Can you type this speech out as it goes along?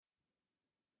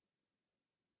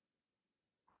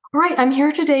All right, I'm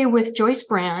here today with Joyce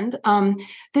Brand.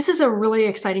 This is a really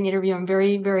exciting interview. I'm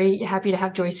very, very happy to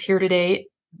have Joyce here today.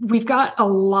 We've got a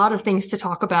lot of things to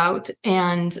talk about,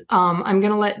 and I'm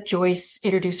going to let Joyce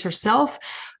introduce herself.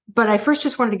 But I first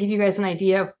just wanted to give you guys an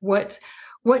idea of what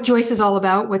Joyce is all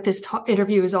about, what this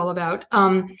interview is all about.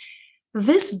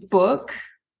 This book,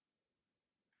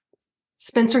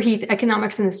 Spencer Heath,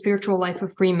 Economics and the Spiritual Life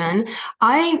of Free Men.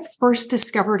 I first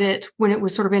discovered it when it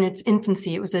was sort of in its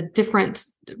infancy. It was a different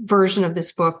version of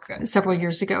this book several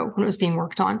years ago when it was being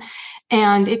worked on.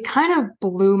 And it kind of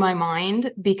blew my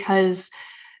mind because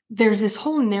there's this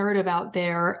whole narrative out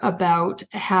there about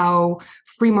how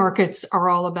free markets are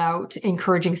all about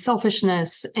encouraging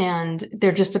selfishness and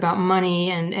they're just about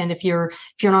money. And if you're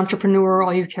an entrepreneur,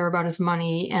 all you care about is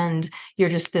money. And you're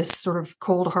just this sort of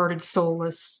cold-hearted,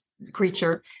 soulless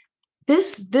creature.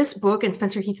 This book and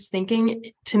Spencer Heath's thinking,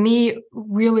 to me,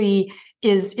 really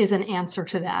is an answer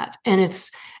to that. And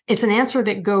it's an answer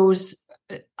that goes,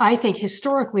 I think,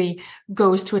 historically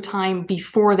goes to a time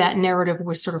before that narrative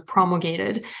was sort of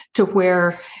promulgated, to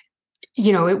where,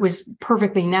 it was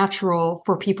perfectly natural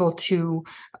for people to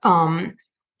go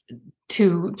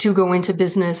into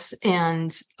business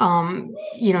and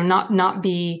not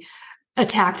be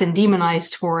attacked and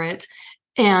demonized for it,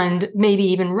 and maybe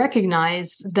even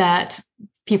recognize that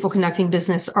people conducting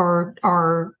business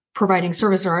are providing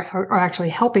service or are actually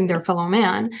helping their fellow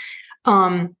man.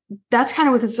 That's kind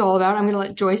of what this is all about. I'm going to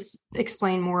let Joyce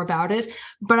explain more about it.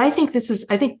 But I think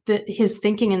that his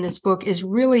thinking in this book is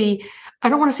really, I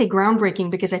don't want to say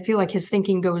groundbreaking, because I feel like his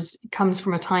thinking comes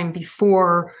from a time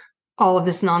before all of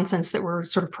this nonsense that we're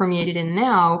sort of permeated in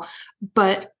now,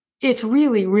 but it's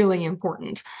really, really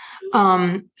important.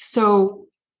 So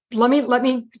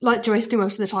let Joyce do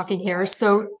most of the talking here.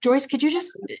 So Joyce, could you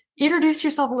just introduce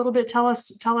yourself a little bit? Tell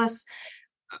us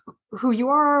who you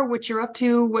are, what you're up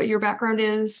to, what your background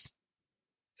is.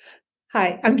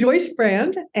 Hi, I'm Joyce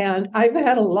Brand, and I've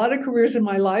had a lot of careers in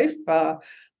my life,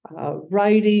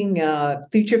 writing,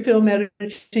 feature film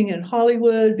editing in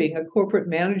Hollywood, being a corporate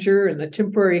manager in the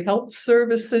temporary help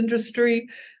service industry.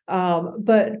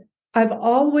 But I've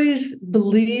always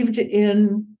believed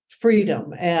in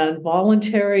freedom and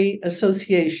voluntary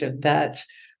association, that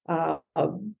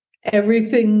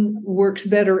everything works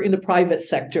better in the private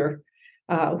sector,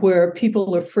 where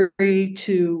people are free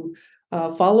to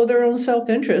follow their own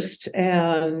self-interest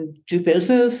and do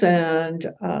business and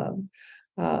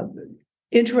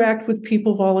interact with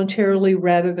people voluntarily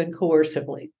rather than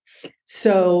coercively.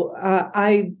 So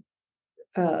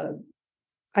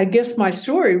I guess my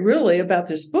story really about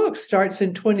this book starts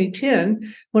in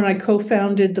 2010 when I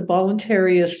co-founded the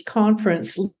voluntarist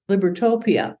conference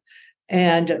Libertopia,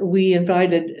 and we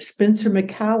invited Spencer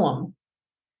McCallum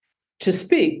to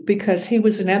speak because he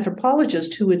was an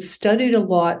anthropologist who had studied a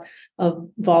lot of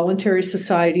voluntary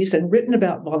societies and written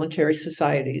about voluntary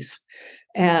societies.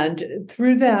 And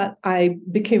through that, I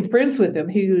became friends with him.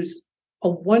 He was a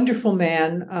wonderful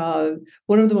man,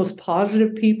 one of the most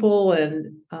positive people,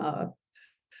 and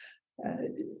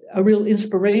a real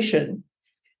inspiration.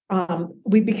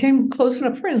 We became close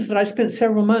enough friends that I spent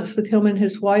several months with him and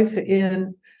his wife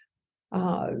in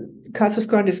Casas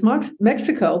Grandes,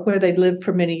 Mexico, where they'd lived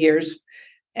for many years.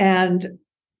 And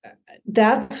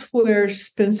that's where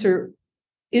Spencer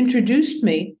introduced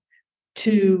me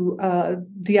to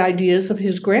the ideas of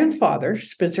his grandfather,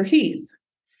 Spencer Heath.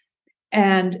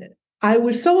 And I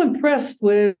was so impressed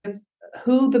with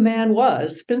who the man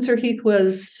was. Spencer Heath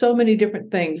was so many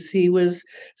different things. He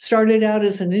started out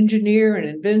as an engineer, an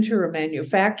inventor, a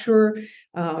manufacturer.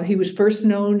 He was first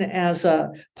known as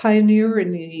a pioneer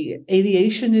in the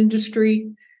aviation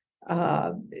industry.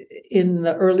 In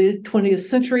the early 20th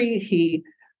century, he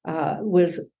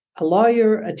was a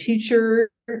lawyer, a teacher.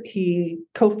 He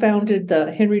co-founded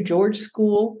the Henry George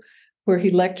School, where he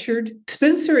lectured.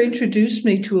 Spencer introduced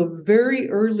me to a very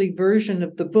early version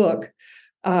of the book,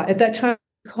 at that time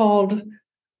called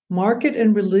Market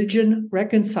and Religion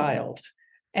Reconciled.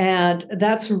 And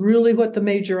that's really what the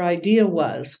major idea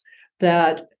was,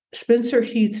 that Spencer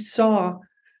Heath saw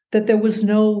that there was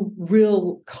no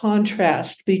real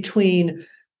contrast between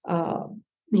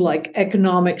like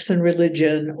economics and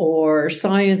religion, or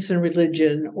science and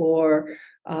religion, or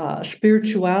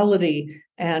spirituality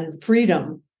and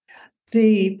freedom.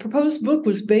 The proposed book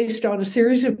was based on a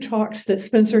series of talks that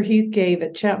Spencer Heath gave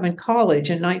at Chapman College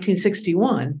in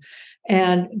 1961.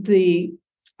 And the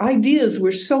ideas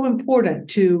were so important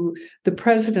to the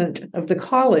president of the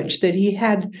college that he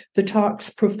had the talks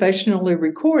professionally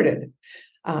recorded.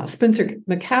 Spencer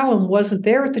McCallum wasn't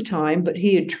there at the time, but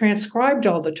he had transcribed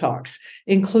all the talks,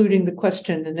 including the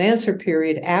question and answer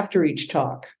period after each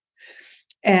talk.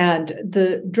 And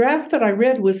the draft that I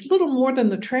read was little more than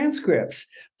the transcripts,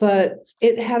 but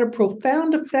it had a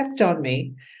profound effect on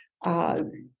me.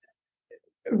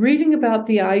 Reading about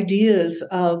the ideas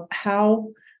of how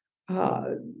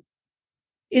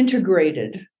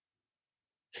integrated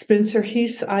Spencer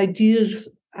Heath's ideas,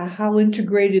 how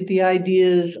integrated the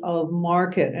ideas of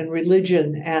market and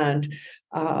religion and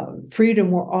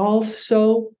freedom were all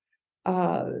so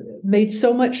made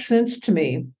so much sense to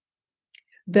me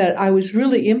that I was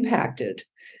really impacted.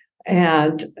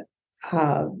 And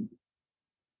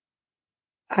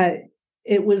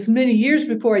it was many years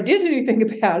before I did anything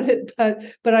about it,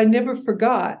 but I never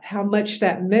forgot how much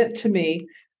that meant to me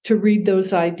to read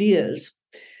those ideas.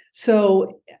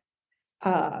 So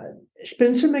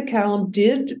Spencer McCallum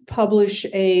did publish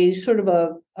a sort of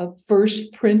a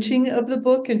first printing of the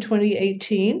book in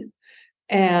 2018.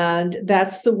 And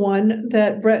that's the one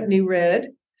that Brittany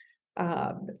read.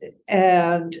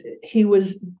 And he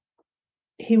was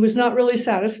not really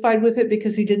satisfied with it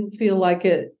because he didn't feel like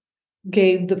it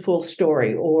gave the full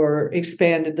story or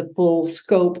expanded the full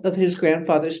scope of his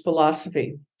grandfather's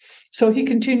philosophy. So he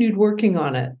continued working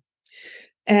on it.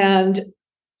 And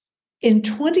in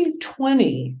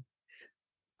 2020,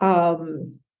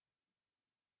 when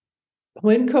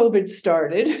COVID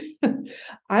started,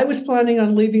 I was planning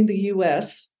on leaving the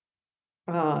US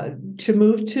to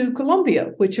move to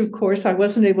Colombia, which of course I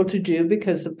wasn't able to do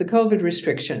because of the COVID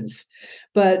restrictions.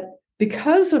 But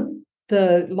because of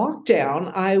the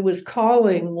lockdown, I was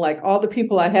calling like all the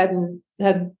people I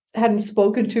hadn't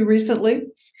spoken to recently.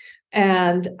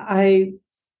 And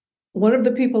one of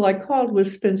the people I called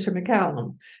was Spencer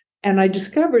McCallum. And I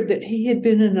discovered that he had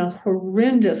been in a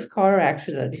horrendous car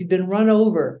accident. He'd been run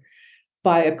over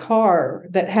by a car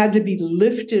that had to be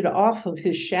lifted off of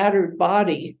his shattered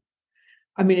body.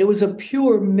 I mean, it was a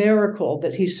pure miracle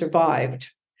that he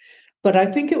survived. But I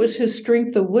think it was his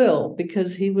strength of will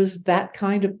because he was that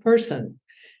kind of person.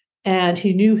 And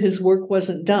he knew his work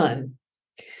wasn't done.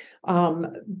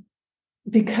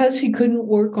 Because he couldn't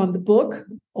work on the book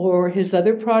or his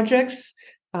other projects,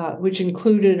 which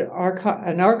included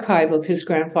an archive of his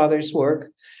grandfather's work,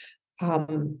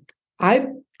 I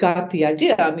got the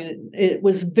idea. I mean, it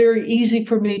was very easy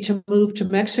for me to move to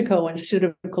Mexico instead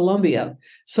of Colombia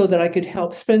so that I could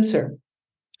help Spencer.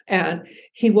 And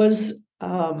he was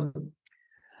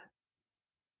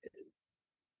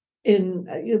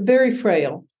very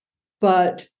frail,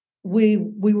 but we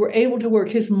were able to work.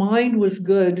 His mind was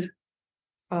good.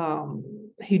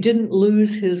 He didn't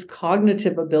lose his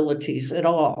cognitive abilities at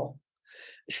all.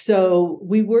 So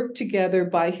we worked together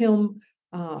by him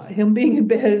being in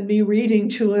bed and me reading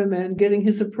to him and getting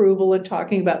his approval and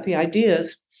talking about the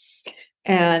ideas.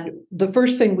 And the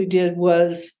first thing we did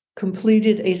was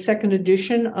completed a second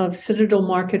edition of Citadel,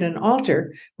 Market, and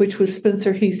Altar, which was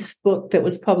Spencer Heath's book that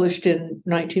was published in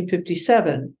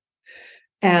 1957.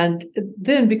 And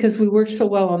then, because we worked so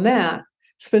well on that,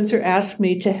 Spencer asked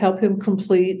me to help him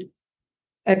complete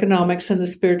Economics and the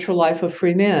Spiritual Life of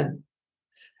Free Men.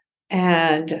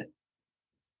 And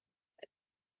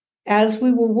as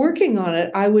we were working on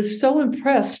it, I was so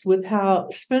impressed with how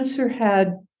Spencer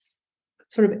had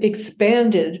sort of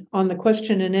expanded on the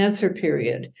question and answer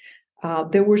period.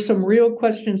 There were some real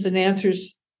questions and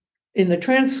answers in the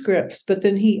transcripts, but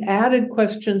then he added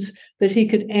questions that he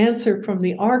could answer from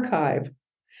the archive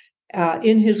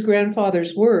in his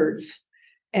grandfather's words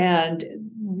and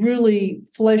really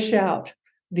flesh out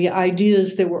the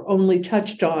ideas that were only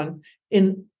touched on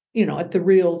at the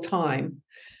real time.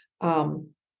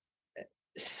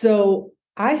 So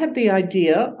I had the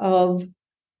idea of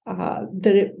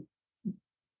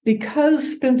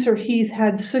because Spencer Heath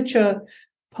had such a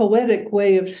poetic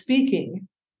way of speaking,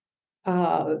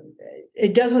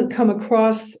 it doesn't come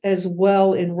across as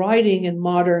well in writing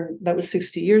that was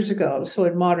 60 years ago. So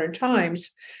in modern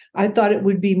times, I thought it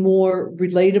would be more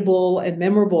relatable and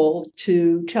memorable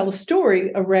to tell a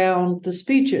story around the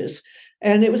speeches.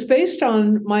 And it was based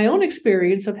on my own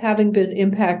experience of having been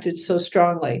impacted so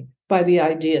strongly by the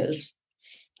ideas.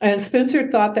 And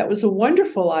Spencer thought that was a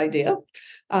wonderful idea.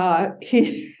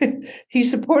 He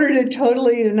supported it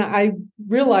totally. And I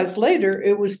realized later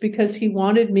it was because he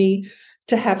wanted me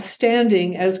to have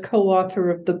standing as co-author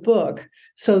of the book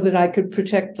so that I could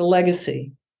protect the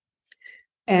legacy.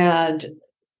 And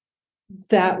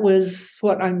that was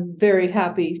what I'm very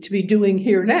happy to be doing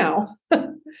here now.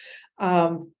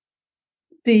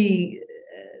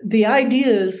 The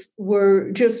ideas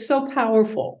were just so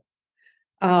powerful.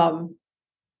 And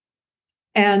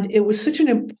it was such an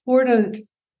important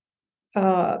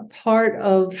part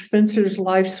of Spencer's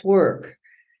life's work.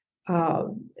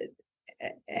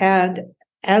 And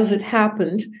as it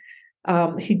happened,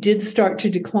 He did start to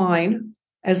decline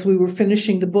as we were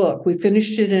finishing the book. We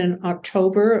finished it in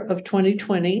October of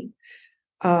 2020.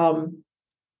 I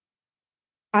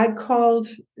called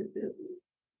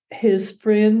his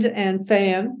friend and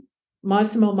fan,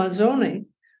 Massimo Manzoni,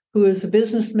 who is a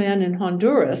businessman in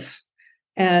Honduras,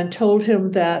 and told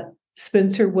him that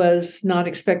Spencer was not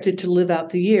expected to live out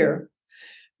the year.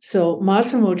 So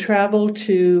Massimo traveled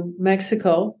to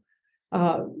Mexico.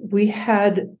 We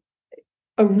had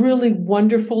a really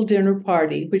wonderful dinner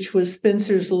party, which was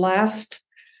Spencer's the last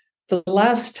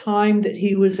time that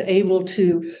he was able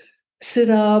to sit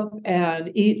up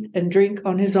and eat and drink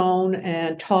on his own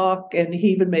and talk. And he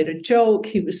even made a joke.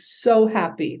 He was so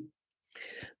happy.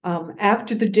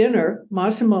 After the dinner,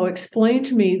 Massimo explained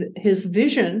to me his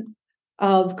vision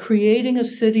of creating a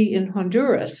city in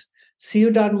Honduras,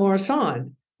 Ciudad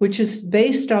Morazan, which is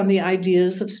based on the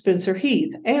ideas of Spencer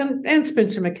Heath and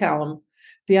Spencer MacCallum,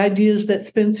 the ideas that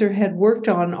Spencer had worked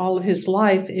on all of his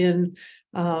life in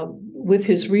with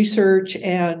his research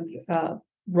and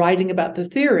writing about the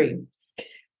theory.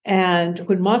 And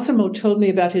when Massimo told me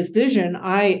about his vision,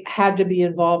 I had to be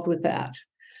involved with that.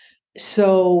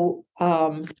 So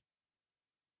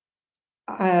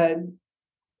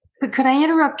But could I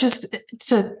interrupt just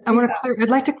to, I'd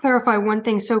like to clarify one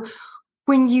thing. So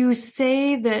when you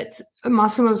say that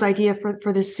Massimo's idea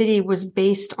for the city was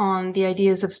based on the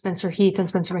ideas of Spencer Heath and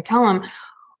Spencer MacCallum,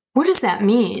 what does that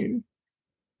mean?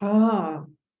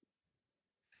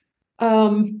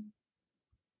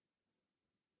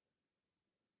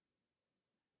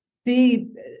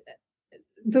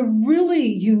 The really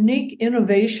unique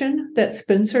innovation that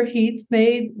Spencer Heath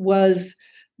made was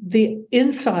the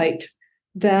insight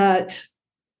that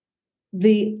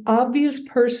the obvious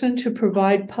person to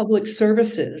provide public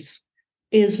services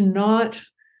is not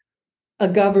a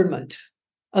government,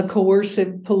 a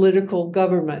coercive political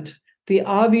government. The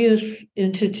obvious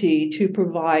entity to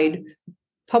provide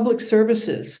public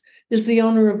services is the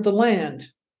owner of the land.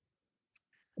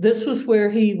 This was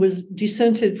where he was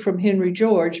dissented from Henry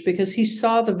George, because he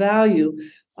saw the value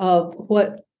of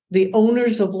what the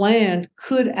owners of land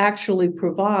could actually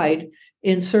provide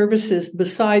in services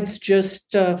besides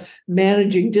just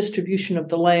managing distribution of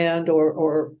the land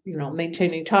or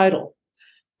maintaining title.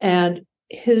 And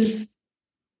his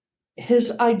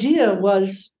idea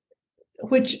was,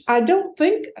 which I don't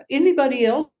think anybody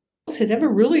else had ever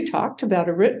really talked about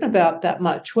or written about that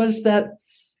much, was that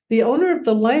the owner of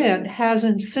the land has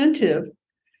incentive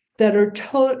that are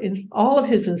all of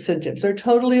his incentives are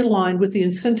totally aligned with the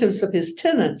incentives of his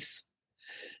tenants.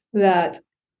 That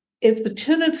if the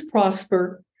tenants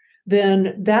prosper,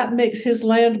 then that makes his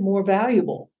land more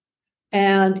valuable,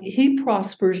 and he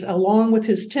prospers along with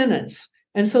his tenants.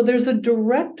 And so there's a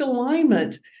direct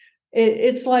alignment.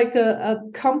 It's like a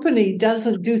company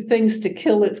doesn't do things to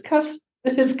kill its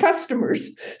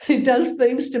customers. It does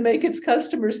things to make its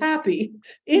customers happy.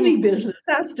 Any business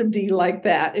has to be like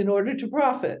that in order to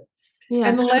profit. Yeah,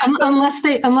 and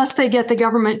unless they get the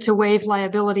government to waive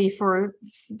liability for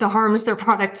the harms their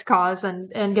products cause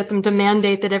and get them to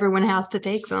mandate that everyone has to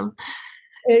take them.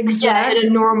 Exactly. Yeah, in a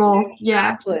normal,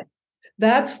 exactly.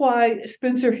 That's why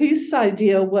Spencer Heath's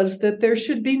idea was that there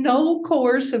should be no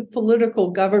coercive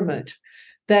political government,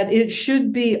 that it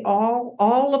should be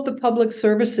all of the public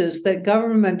services that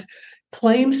government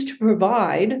claims to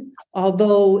provide,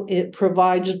 although it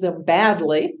provides them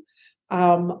badly.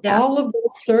 All of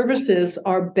those services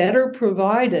are better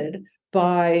provided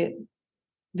by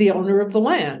the owner of the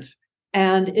land.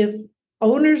 And if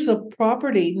owners of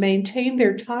property maintain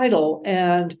their title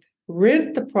and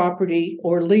rent the property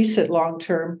or lease it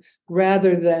long-term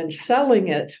rather than selling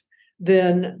it,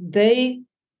 then they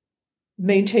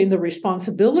maintain the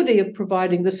responsibility of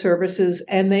providing the services,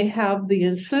 and they have the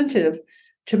incentive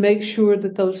to make sure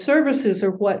that those services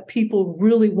are what people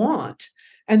really want.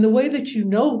 And the way that you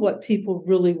know what people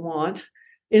really want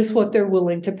is what they're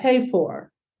willing to pay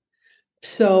for.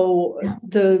 So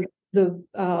the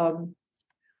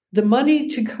money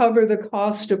to cover the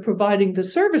cost of providing the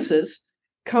services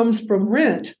comes from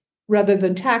rent rather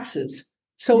than taxes.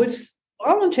 So it's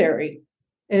voluntary,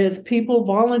 as people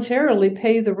voluntarily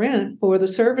pay the rent for the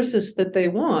services that they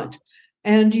want.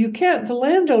 And the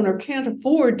landowner can't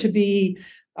afford to be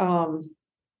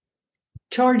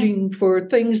charging for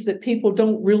things that people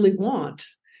don't really want,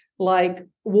 like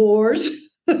wars.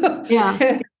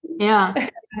 And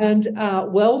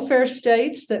welfare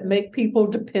states that make people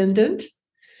dependent,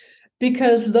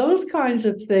 because those kinds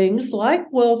of things like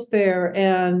welfare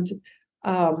and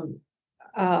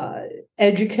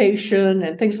education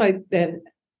and things like that,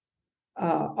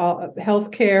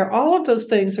 healthcare, all of those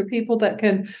things are people that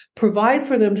can provide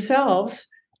for themselves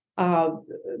uh,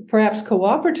 perhaps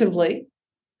cooperatively,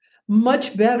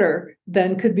 much better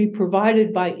than could be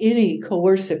provided by any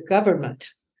coercive government.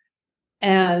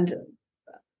 And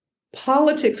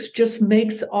politics just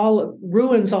ruins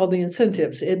all the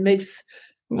incentives. It makes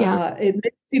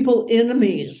people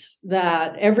enemies,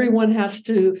 that everyone has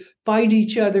to fight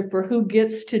each other for who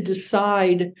gets to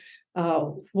decide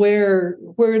where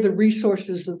the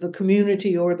resources of the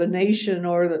community or the nation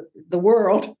or the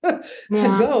world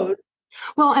goes.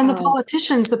 Well, and the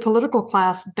politicians, the political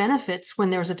class benefits when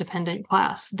there's a dependent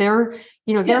class. They're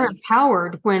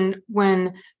empowered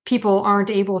when people aren't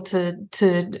able to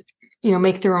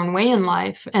make their own way in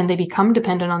life and they become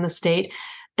dependent on the state.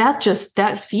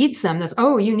 That feeds them. That's,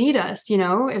 oh, you need us.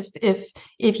 If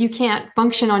you can't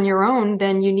function on your own,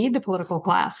 then you need the political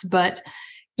class. But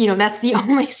that's the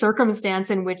only circumstance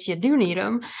in which you do need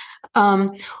them.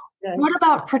 What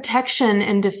about protection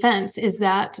and defense?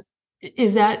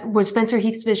 Was Spencer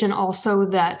Heath's vision also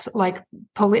that, like,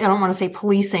 I don't want to say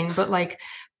policing, but like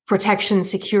protection,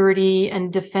 security,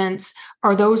 and defense?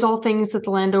 Are those all things that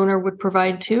the landowner would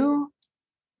provide too?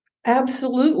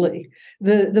 Absolutely.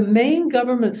 The main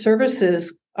government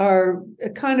services are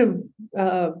kind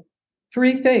of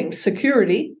three things: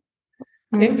 security,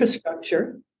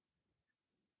 infrastructure,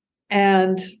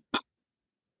 and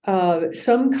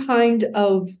some kind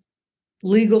of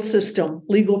legal system,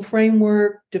 legal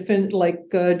framework,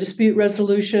 dispute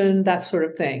resolution, that sort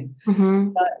of thing.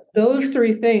 Those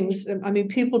three things, I mean,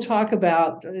 people talk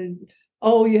about,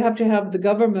 you have to have the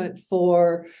government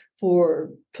for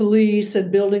police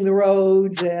and building the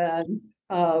roads and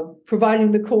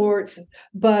providing the courts.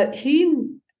 But he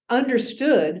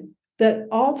understood that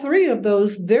all three of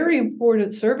those very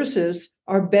important services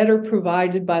are better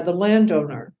provided by the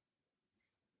landowner.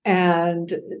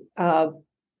 And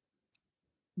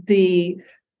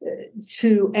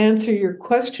to answer your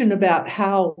question about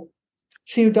how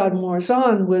Ciudad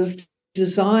Morazan was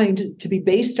designed to be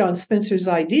based on Spencer's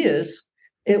ideas,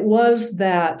 it was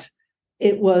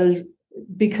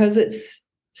because it's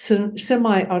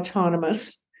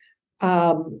semi-autonomous.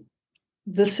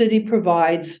 The city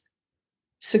provides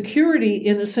security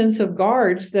in the sense of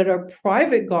guards that are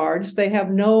private guards. They have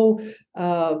no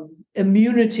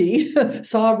immunity,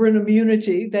 sovereign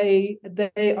immunity. They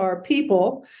are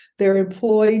people. They're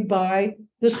employed by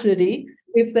the city.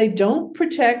 If they don't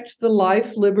protect the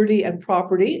life, liberty, and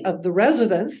property of the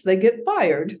residents, they get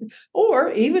fired.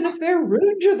 Or even if they're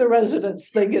rude to the residents,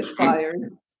 they get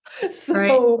fired.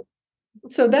 So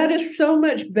that is so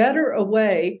much better a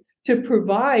way to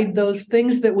provide those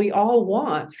things that we all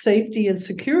want: safety and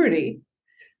security.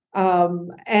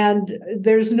 And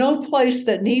there's no place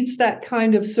that needs that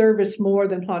kind of service more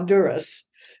than Honduras.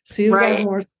 Ciudad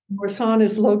Morazan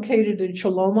is located in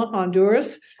Choloma,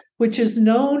 Honduras, which is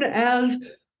known as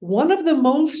one of the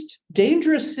most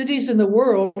dangerous cities in the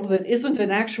world that isn't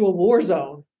an actual war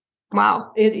zone.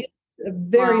 Wow. It is a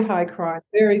very high crime,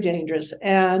 very dangerous.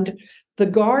 And the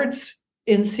guards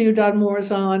in Ciudad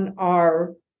Morazan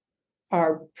are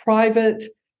private.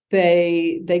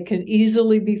 They can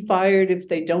easily be fired if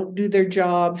they don't do their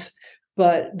jobs,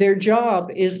 but their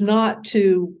job is not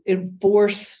to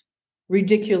enforce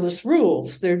ridiculous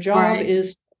rules. Their job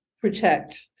is to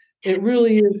protect. It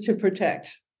really is to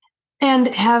protect. And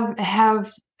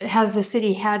has the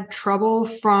city had trouble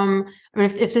from,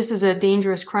 if this is a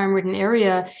dangerous crime-ridden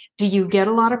area, do you get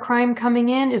a lot of crime coming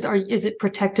in? Is it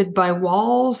protected by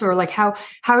walls, or like how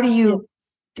do you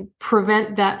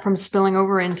prevent that from spilling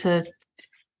over into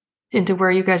where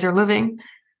you guys are living?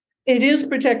 It is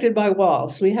protected by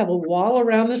walls. We have a wall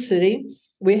around the city.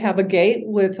 We have a gate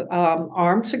with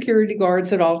armed security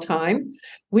guards at all time.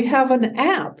 We have an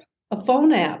app, a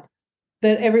phone app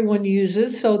that everyone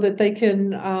uses so that they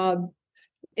can,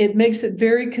 it makes it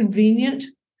very convenient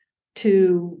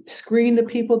to screen the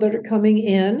people that are coming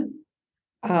in.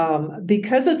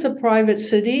 Because it's a private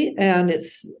city and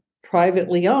it's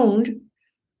privately owned,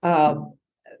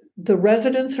 the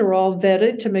residents are all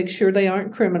vetted to make sure they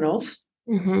aren't criminals.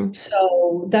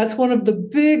 So that's one of the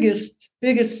biggest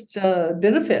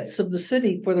benefits of the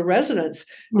city for the residents,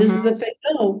 is that they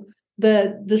know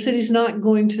that the city's not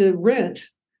going to rent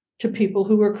to people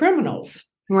who are criminals.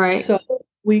 Right. So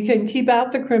we can keep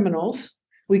out the criminals.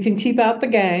 We can keep out the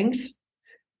gangs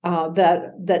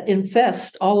that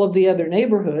infest all of the other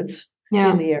neighborhoods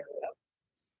in the area.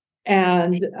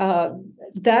 And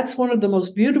that's one of the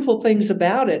most beautiful things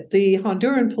about it. The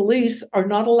Honduran police are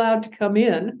not allowed to come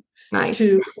in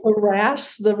to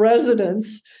harass the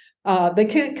residents. They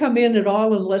can't come in at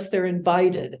all unless they're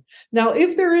invited. Now,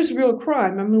 if there is real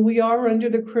crime, we are under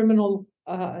the criminal.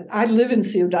 I live in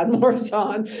Ciudad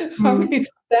Morazan.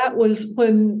 that was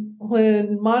when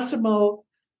Massimo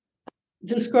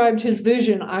described his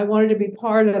vision. I wanted to be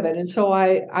part of it, and so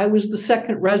I was the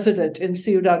second resident in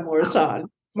Ciudad Morazan.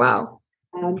 Wow.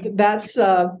 And that's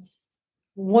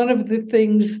one of the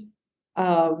things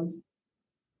that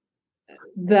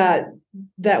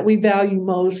we value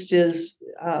most is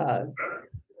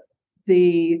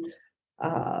the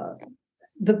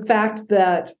fact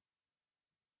that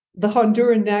the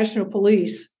Honduran National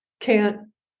Police can't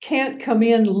come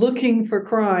in looking for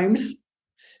crimes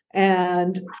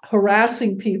and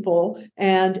harassing people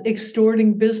and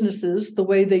extorting businesses the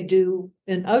way they do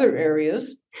in other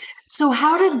areas. So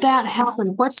how did that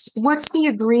happen? What's the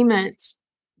agreement?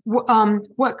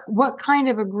 What kind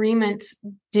of agreement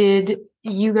did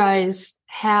you guys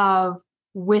have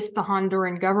with the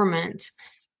Honduran government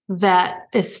that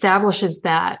establishes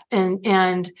that?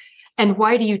 And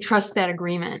why do you trust that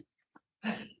agreement?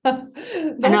 I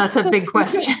know that's a big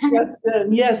question.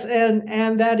 Yes,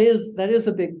 and that is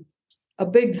a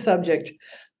big subject.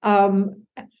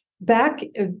 Back,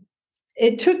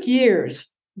 it took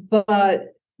years,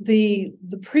 but the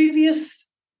previous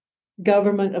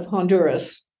government of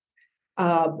Honduras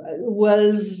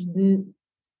was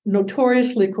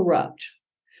notoriously corrupt.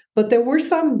 But there were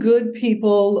some good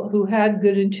people who had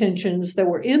good intentions that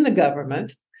were in the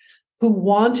government who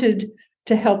wanted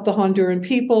to help the Honduran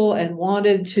people and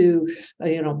wanted to,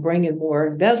 bring in more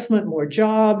investment, more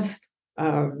jobs,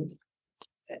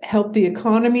 help the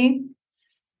economy.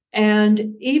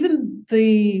 And even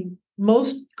the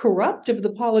most corrupt of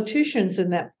the politicians in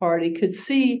that party could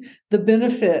see the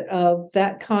benefit of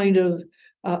that kind of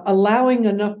allowing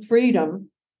enough freedom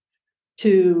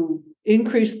to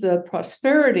increase the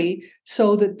prosperity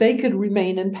so that they could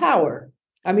remain in power.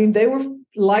 I mean, they were,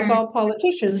 like all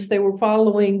politicians, they were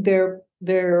following their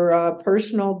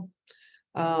personal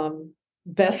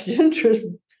best interest,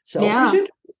 selfish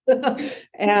interest.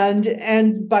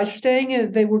 And by staying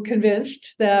in, they were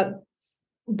convinced that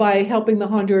by helping the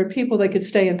Honduran people, they could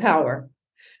stay in power.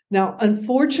 Now,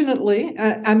 unfortunately,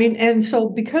 and so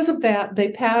because of that, they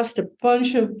passed a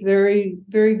bunch of very,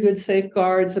 very good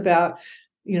safeguards about,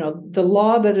 the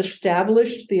law that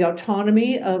established the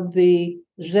autonomy of the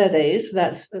ZEDEs,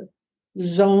 that's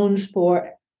zones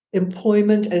for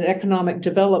employment and economic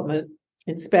development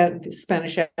in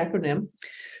Spanish acronym.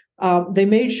 They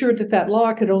made sure that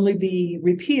law could only be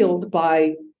repealed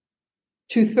by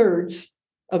 2/3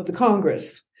 of the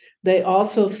Congress. They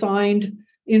also signed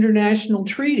international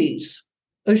treaties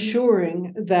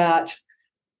assuring that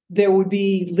there would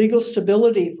be legal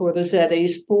stability for the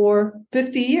ZEDEs for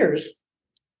 50 years.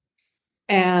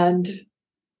 And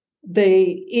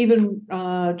they even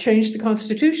changed the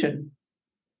Constitution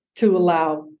to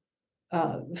allow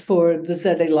for the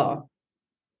ZEDE law.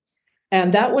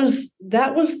 And that was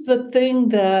the thing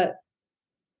that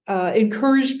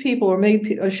encouraged people or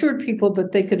assured people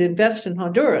that they could invest in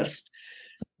Honduras.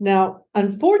 Now,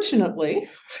 unfortunately,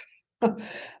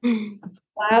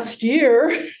 last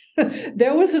year,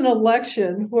 there was an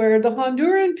election where the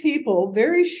Honduran people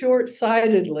very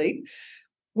short-sightedly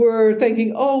were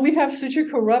thinking, oh, we have such a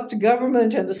corrupt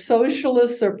government and the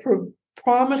socialists are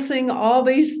promising all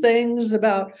these things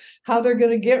about how they're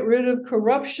going to get rid of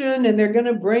corruption and they're going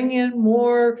to bring in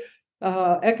more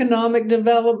economic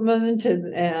development,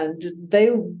 and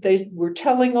they were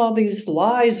telling all these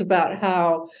lies about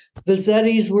how the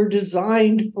ZEDEs were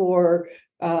designed for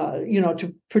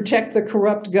to protect the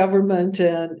corrupt government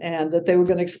and that they were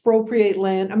going to expropriate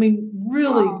land. I mean,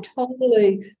 really,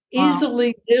 totally,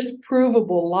 easily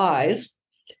disprovable lies.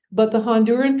 But the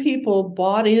Honduran people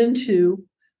bought into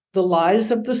the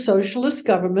lies of the socialist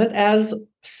government, as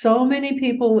so many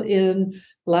people in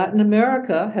Latin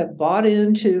America have bought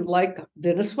into, like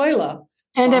Venezuela.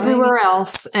 And everywhere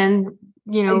else. And,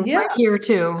 right here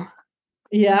too.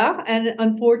 Yeah. And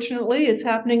unfortunately, it's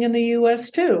happening in the US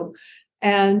too.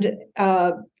 And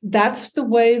that's the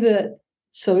way that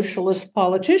socialist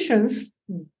politicians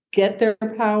get their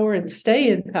power and stay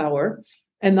in power.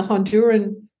 And the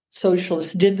Honduran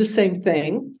socialists did the same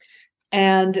thing.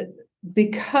 And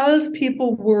because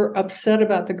people were upset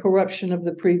about the corruption of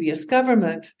the previous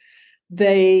government,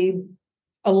 they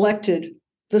elected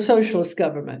the socialist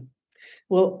government.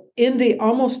 Well, in the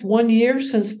almost 1 year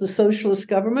since the socialist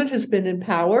government has been in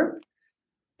power,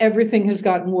 everything has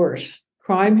gotten worse.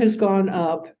 Crime has gone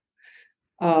up.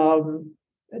 All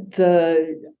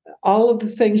of the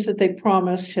things that they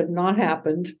promised have not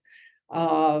happened.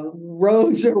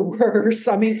 Roads are worse.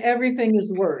 I mean, everything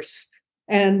is worse.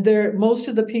 And most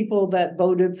of the people that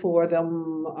voted for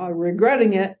them are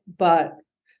regretting it, but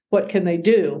what can they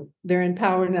do? They're in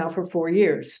power now for 4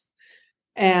 years.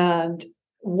 And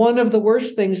one of the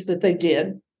worst things that they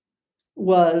did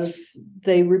was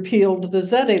they repealed the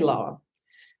Zete law.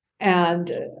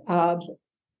 And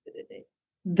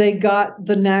they got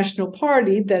the National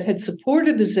Party that had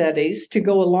supported the Zetes to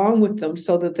go along with them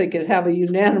so that they could have a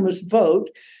unanimous vote.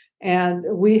 And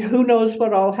who knows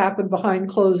what all happened behind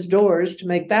closed doors to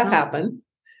make that happen.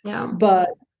 Yeah. But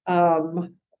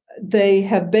they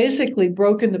have basically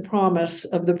broken the promise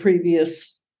of the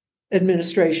previous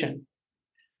administration.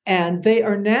 And they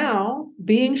are now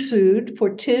being sued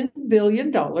for $10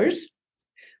 billion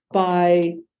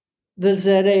by the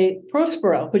Zete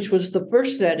Prospera, which was the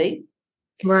first Zete.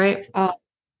 Right.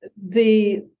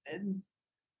 We're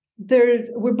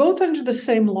both under the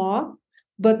same law,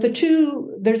 but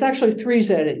there's actually three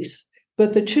Zetes,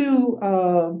 but the two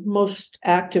most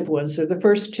active ones are the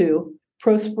first two,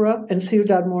 Prospera and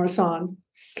Ciudad Morazan.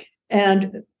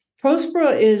 And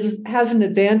Prospera has an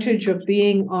advantage of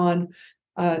being on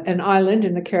an island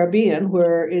in the Caribbean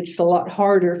where it's a lot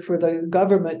harder for the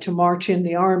government to march in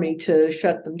the army to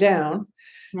shut them down.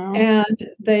 No. And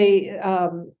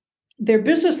their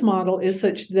business model is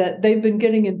such that they've been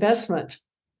getting investment.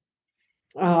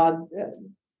 Ciudad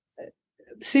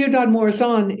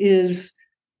Morazan is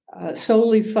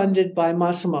solely funded by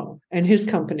Massimo and his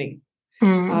company,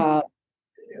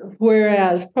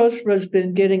 whereas Prospera has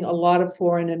been getting a lot of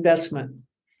foreign investment.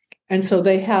 And so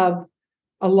they have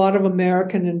a lot of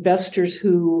American investors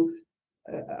who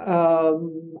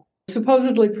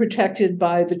supposedly protected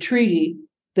by the treaty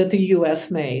that the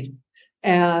U.S. made.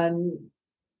 And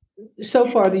so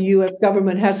far, the U.S.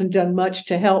 government hasn't done much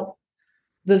to help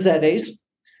the Zetes.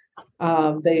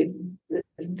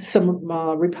 Some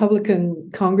Republican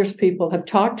Congress people have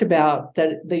talked about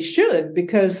that they should,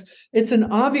 because it's an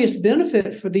obvious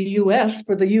benefit for the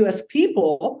U.S.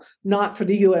 people, not for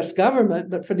the U.S. government,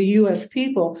 but for the U.S.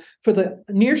 people, for the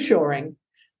nearshoring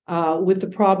with the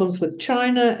problems with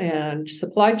China and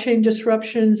supply chain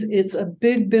disruptions. It's a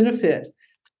big benefit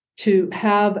to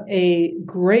have a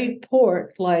great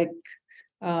port like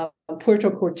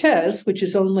Puerto Cortes, which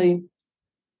is only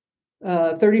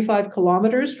 35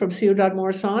 kilometers from Ciudad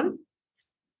Morazan.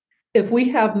 If we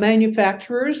have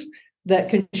manufacturers that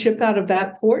can ship out of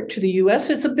that port to the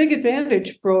U.S., it's a big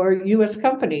advantage for U.S.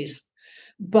 companies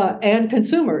and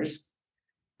consumers.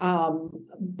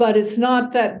 But it's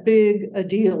not that big a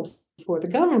deal for the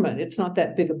government. It's not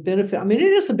that big a benefit. I mean,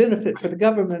 it is a benefit for the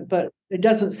government, but it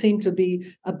doesn't seem to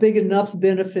be a big enough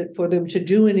benefit for them to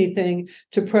do anything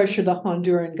to pressure the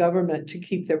Honduran government to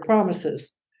keep their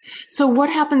promises. So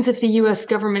what happens if the U.S.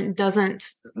 government doesn't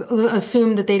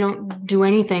assume that they don't do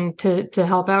anything to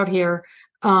help out here?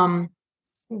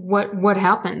 What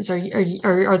happens? Are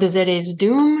the Zetes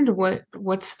doomed?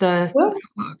 What's the? Well,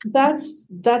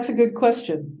 that's a good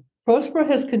question. Prospera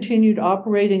has continued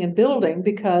operating and building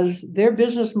because their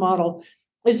business model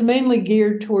is mainly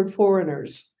geared toward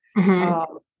foreigners. Mm-hmm.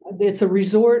 It's a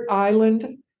resort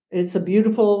island. It's a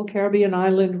beautiful Caribbean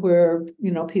island where,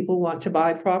 people want to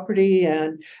buy property,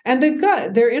 and they've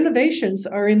got their innovations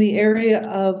are in the area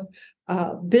of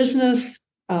business,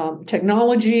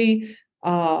 technology,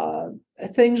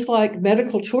 things like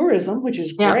medical tourism, which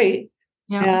is great.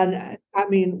 Yeah. And I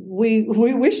mean, we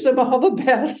wish them all the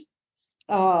best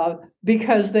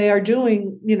because they are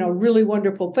doing, really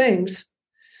wonderful things.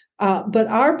 But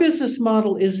our business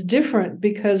model is different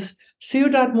because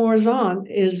Ciudad Morazan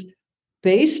is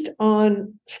based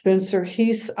on Spencer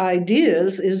Heath's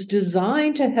ideas, is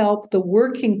designed to help the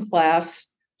working class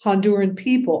Honduran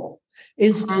people.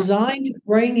 It's designed to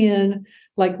bring in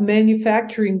like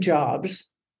manufacturing jobs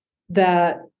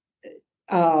that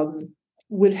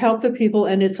would help the people.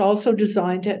 And it's also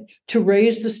designed to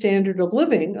raise the standard of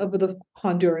living of the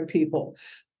Honduran people.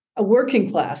 A working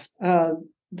class,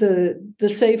 the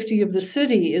safety of the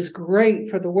city is great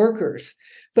for the workers,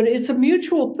 but it's a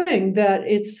mutual thing that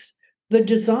the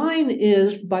design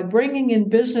is by bringing in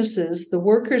businesses, the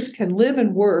workers can live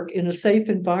and work in a safe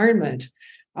environment.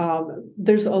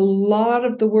 There's a lot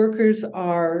of the workers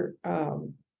are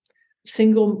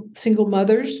single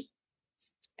mothers,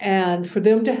 and for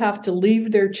them to have to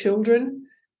leave their children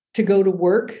to go to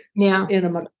work in a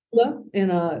maquila, in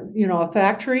a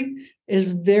factory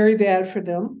is very bad for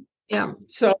them. Yeah.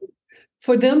 So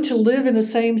for them to live in the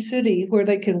same city where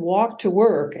they can walk to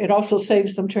work, it also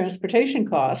saves them transportation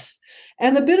costs.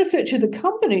 And the benefit to the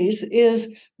companies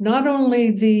is not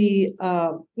only the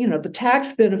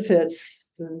tax benefits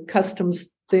and customs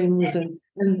things and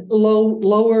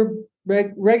lower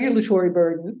regulatory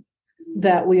burden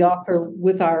that we offer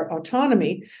with our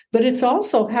autonomy, but it's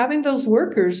also having those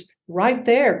workers right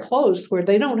there close where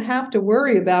they don't have to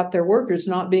worry about their workers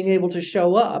not being able to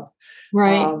show up.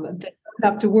 Right. They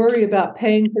have to worry about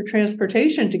paying for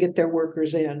transportation to get their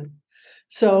workers in.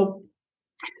 So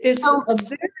it's a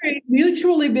very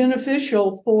mutually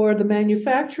beneficial for the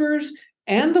manufacturers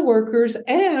and the workers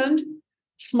and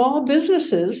small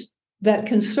businesses that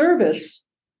can service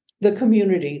the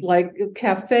community, like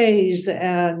cafes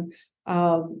and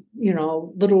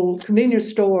little convenience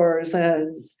stores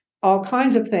and all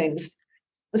kinds of things.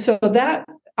 So that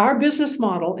our business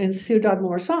model in Ciudad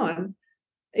Morazan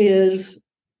is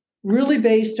really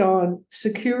based on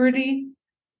security,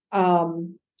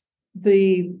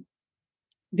 the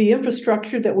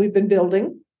infrastructure that we've been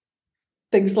building,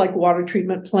 things like water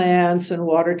treatment plants and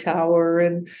water tower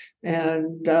and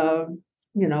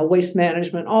waste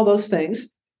management, all those things,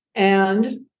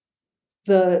 and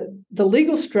the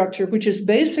legal structure, which is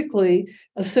basically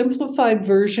a simplified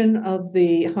version of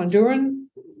the Honduran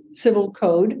civil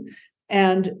code,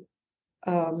 and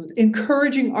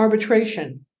encouraging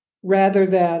arbitration rather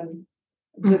than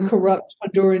the corrupt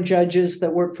Honduran judges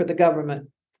that work for the government.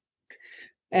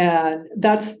 And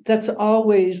that's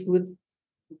always with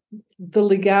the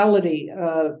legality.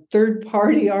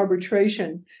 Third-party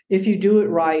arbitration, if you do it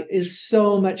right, is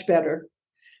so much better.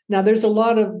 Now, there's a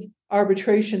lot of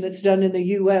arbitration that's done in the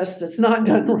U.S. that's not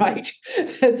done right.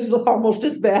 It's almost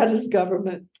as bad as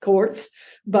government courts,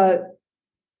 but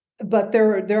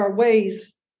there are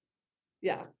ways.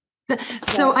 Yeah.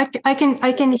 So I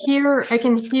can hear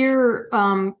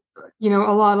a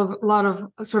lot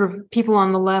of sort of people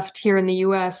on the left here in the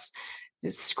U.S.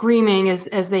 screaming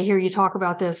as they hear you talk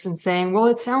about this and saying, well,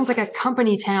 it sounds like a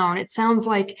company town. It sounds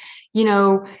like,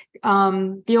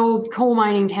 the old coal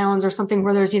mining towns or something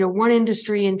where there's, one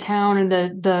industry in town and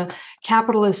the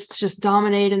capitalists just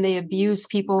dominate and they abuse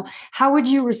people. How would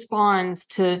you respond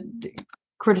to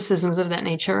criticisms of that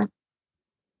nature?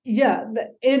 Yeah,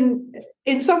 in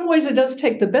some ways it does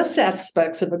take the best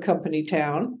aspects of a company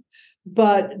town,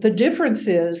 but the difference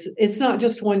is it's not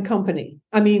just one company.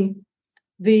 I mean,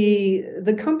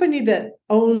 the company that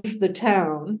owns the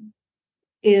town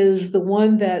is the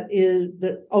one that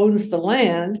owns the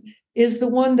land, is the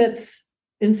one that's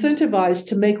incentivized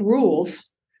to make rules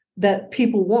that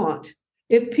people want.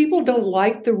 If people don't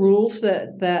like the rules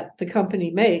that the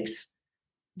company makes,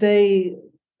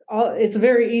 it's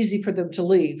very easy for them to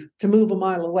leave, to move a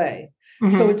mile away.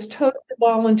 Mm-hmm. So it's totally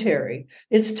voluntary.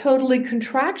 It's totally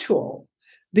contractual,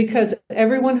 because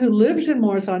everyone who lives in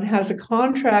Morazan has a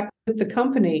contract with the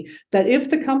company that if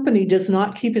the company does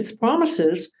not keep its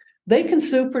promises, they can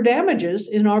sue for damages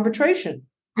in arbitration.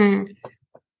 Mm.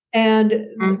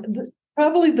 And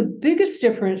probably the biggest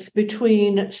difference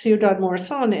between Ciudad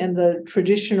Morazan and the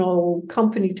traditional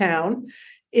company town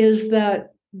is that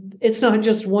it's not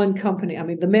just one company. I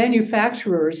mean, the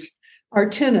manufacturers are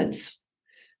tenants.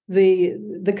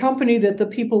 The company that the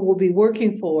people will be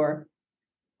working for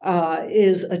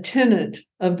is a tenant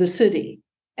of the city,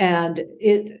 and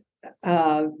it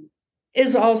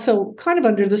is also kind of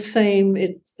under the same.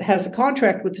 It has a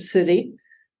contract with the city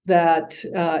that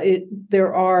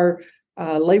there are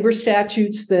labor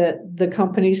statutes that the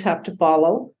companies have to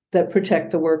follow that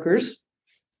protect the workers,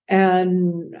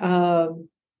 and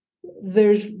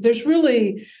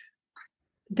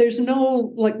there's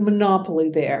no like monopoly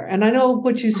there. And I know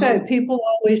what you said. People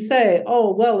always say,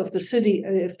 oh, well, if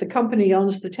the company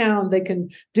owns the town, they can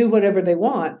do whatever they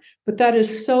want. But that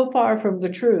is so far from the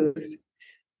truth.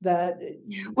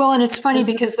 And it's funny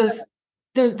because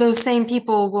those same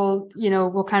people will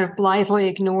kind of blithely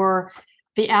ignore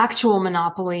the actual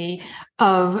monopoly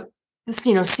of,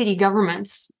 city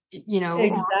governments,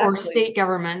 exactly. or state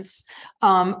governments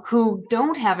who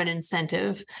don't have an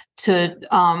incentive to,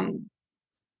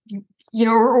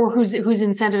 or whose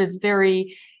incentive is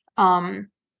very,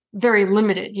 very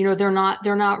limited. They're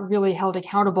not really held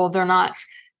accountable. They're not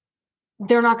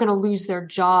going to lose their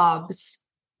jobs.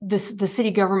 The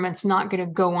city government's not going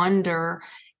to go under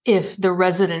if the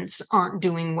residents aren't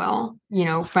doing well,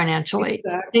 financially.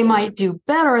 Exactly. They might do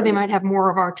better. They might have more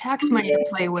of our tax money to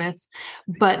play with,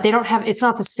 but it's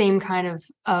not the same kind of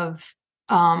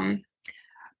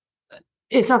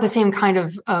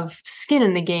skin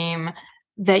in the game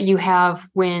that you have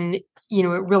when,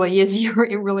 it really is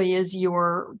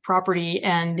your property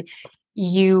and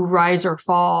you rise or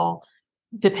fall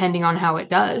depending on how it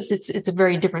does. It's a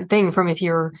very different thing from if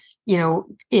you're,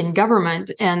 in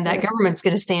government, and that government's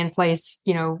going to stay in place,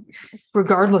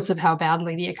 regardless of how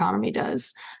badly the economy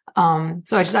does.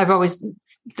 So I've always,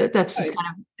 that's just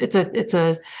kind of, it's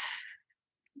a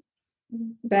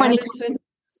funny.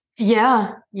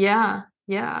 Yeah.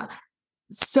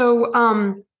 So,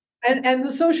 and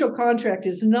the social contract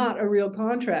is not a real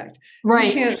contract.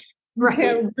 Right. You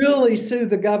can't really sue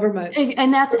the government.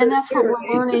 And that's what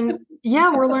we're learning.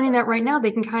 Yeah, we're learning that right now.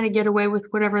 They can kind of get away with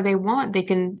whatever they want. They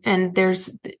can, and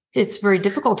it's very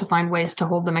difficult to find ways to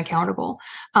hold them accountable.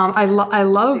 I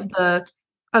love the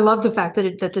fact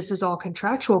that this is all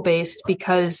contractual based,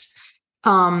 because,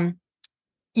 how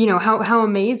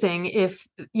amazing if,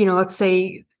 let's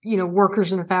say,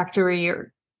 workers in a factory,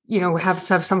 or, have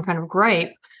some kind of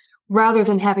gripe, rather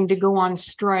than having to go on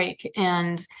strike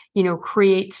and,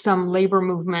 create some labor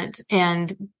movement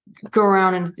and go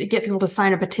around and get people to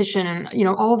sign a petition and,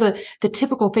 all the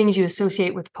typical things you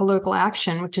associate with political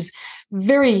action, which is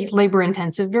very labor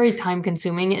intensive, very time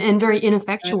consuming, and very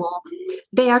ineffectual.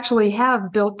 They actually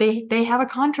have they have a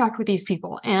contract with these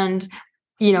people. And,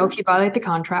 if you violate the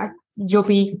contract, you'll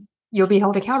be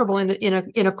held accountable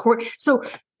in a court. So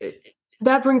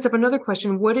that brings up another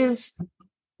question.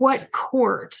 What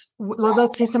court,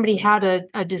 let's say somebody had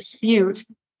a dispute,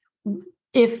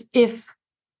 if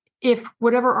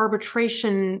whatever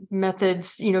arbitration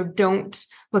methods,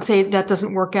 let's say that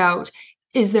doesn't work out,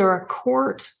 is there a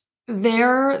court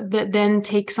there that then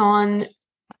takes on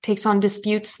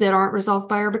disputes that aren't resolved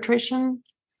by arbitration?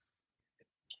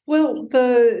 Well,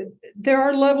 there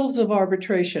are levels of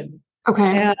arbitration. Okay.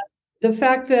 And the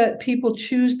fact that people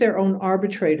choose their own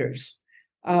arbitrators,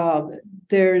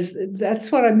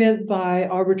 that's what I meant by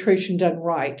arbitration done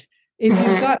right. If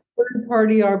you've got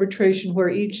third-party arbitration where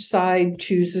each side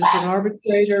chooses an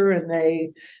arbitrator and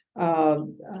they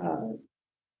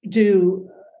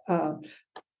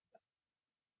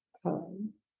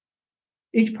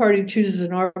each party chooses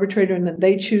an arbitrator and then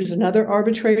they choose another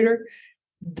arbitrator,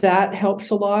 that helps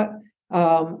a lot.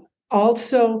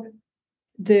 Also,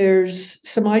 there's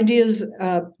some ideas.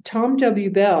 Tom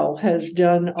W. Bell has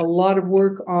done a lot of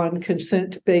work on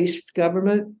consent-based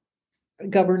governance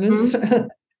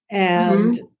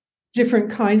and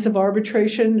different kinds of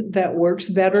arbitration that works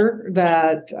better,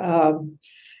 that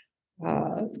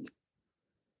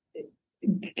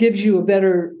gives you a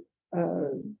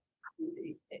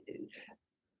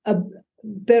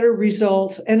better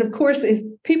results. And of course, if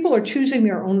people are choosing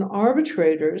their own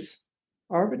arbiters,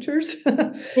 yeah.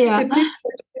 if people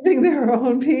are choosing their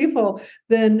own people,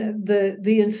 then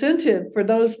the incentive for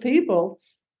those people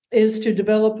is to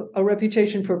develop a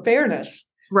reputation for fairness.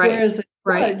 Right. Whereas a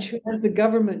judge who has a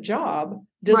government job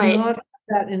does not have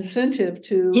that incentive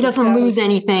to. He doesn't lose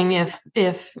anything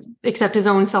if except his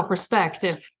own self-respect.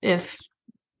 If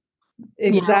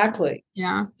exactly.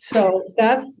 Yeah. So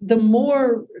that's the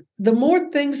more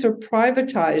things are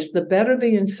privatized, the better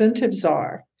the incentives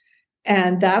are.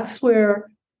 And that's where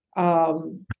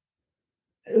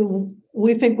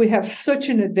we think we have such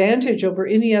an advantage over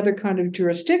any other kind of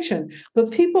jurisdiction.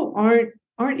 But people aren't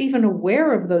even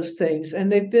aware of those things,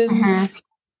 and they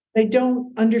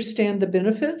don't understand the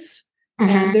benefits.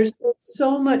 And there's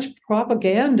so much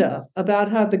propaganda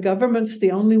about how the government's the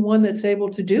only one that's able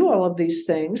to do all of these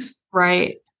things.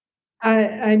 Right.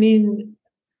 I mean,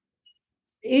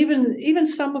 even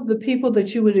some of the people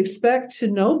that you would expect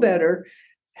to know better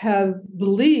have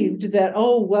believed that,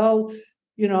 oh, well,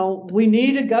 we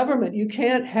need a government. You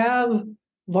can't have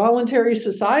voluntary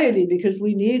society because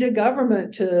we need a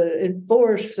government to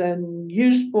enforce and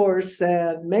use force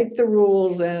and make the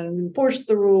rules and enforce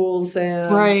the rules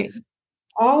and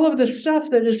all of the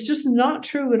stuff that is just not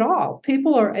true at all.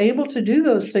 People are able to do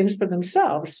those things for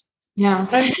themselves. Yeah.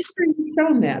 I'm sure you've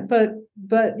shown that, but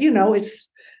it's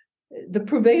the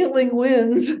prevailing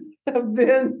winds have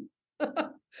been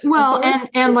well,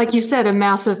 and like you said, a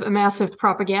massive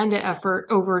propaganda effort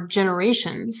over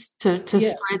generations to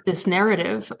spread this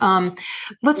narrative.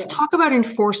 Let's talk about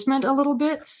enforcement a little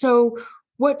bit. So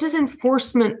what does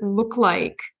enforcement look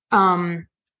like? Well,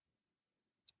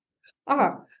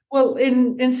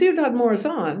 in Ciudad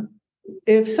Morazan,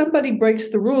 if somebody breaks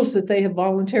the rules that they have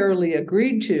voluntarily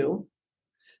agreed to,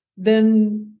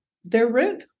 then their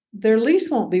lease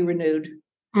won't be renewed.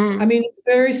 I mean, it's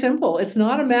very simple. It's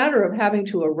not a matter of having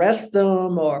to arrest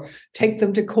them or take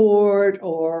them to court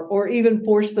or even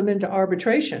force them into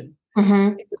arbitration.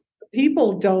 If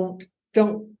people don't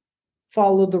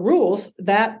follow the rules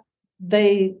that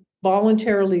they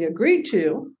voluntarily agreed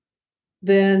to,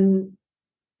 then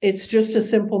it's just a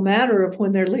simple matter of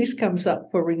when their lease comes up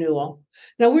for renewal.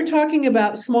 Now, we're talking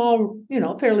about small,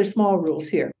 fairly small rules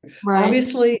here. Right.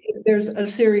 Obviously, if there's a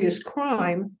serious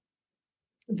crime,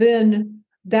 then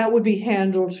that would be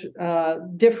handled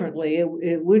differently.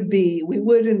 It would be, we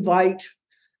would invite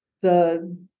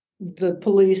the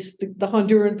police, the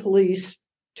Honduran police,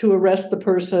 to arrest the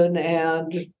person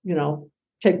and,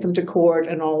 take them to court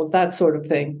and all of that sort of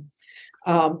thing.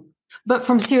 But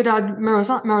from Ciudad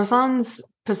Morazan's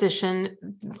position,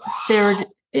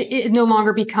 it no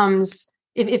longer becomes,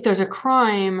 if there's a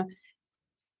crime,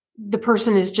 the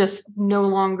person is just no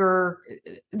longer,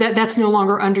 that's no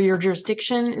longer under your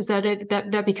jurisdiction. Is that it?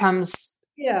 That becomes,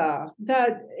 Yeah,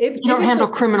 that if you don't it's handle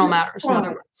a criminal matters, in crime,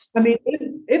 other words. I mean,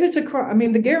 if it's a crime, I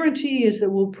mean, the guarantee is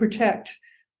that we'll protect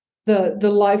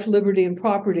the life, liberty, and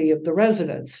property of the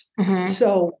residents. Mhm.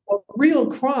 So a real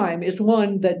crime is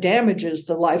one that damages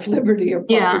the life, liberty, or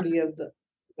Yeah. property of the,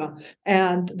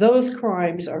 and those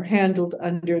crimes are handled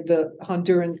under the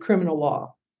Honduran criminal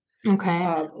law.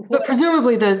 Okay. But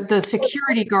presumably the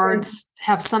security guards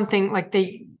have something, like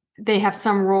they have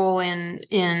some role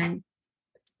in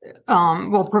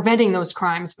well, preventing those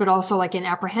crimes, but also like in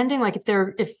apprehending, like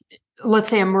if let's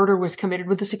say a murder was committed,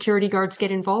 would the security guards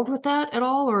get involved with that at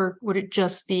all, or would it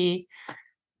just be?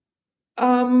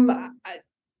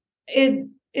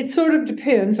 It sort of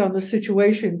depends on the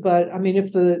situation, but I mean,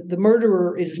 if the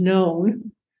murderer is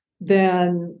known,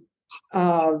 then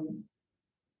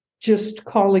just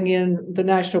calling in the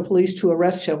national police to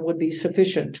arrest him would be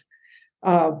sufficient.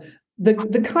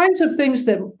 The kinds of things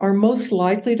that are most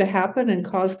likely to happen and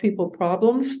cause people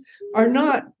problems are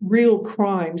not real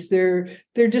crimes. They're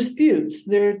disputes.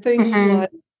 They're things like,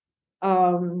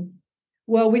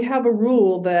 well, we have a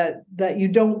rule that you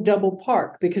don't double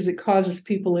park because it causes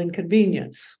people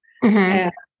inconvenience.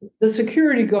 And the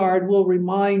security guard will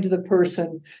remind the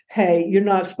person, hey, you're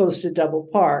not supposed to double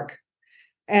park.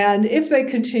 And if they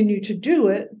continue to do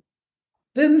it,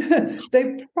 then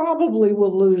they probably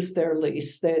will lose their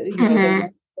lease. They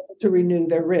want to renew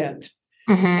their rent.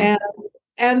 And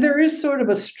there is sort of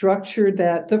a structure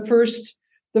that the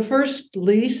first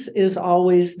lease is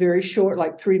always very short,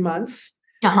 like 3 months.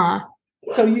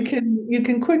 So you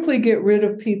can quickly get rid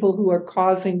of people who are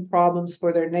causing problems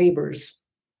for their neighbors.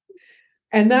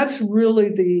 And that's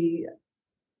really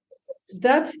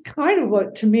that's kind of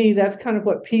what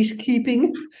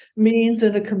peacekeeping means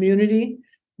in a community,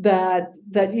 that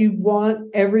you want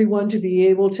everyone to be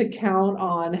able to count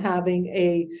on having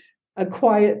a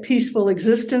quiet, peaceful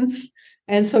existence.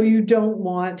 And so you don't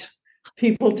want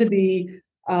people to be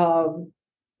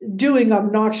doing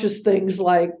obnoxious things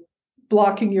like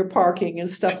blocking your parking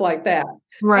and stuff like that.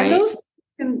 Right. And those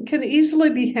can easily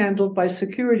be handled by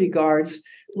security guards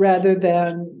rather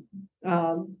than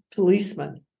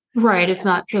policemen. Right.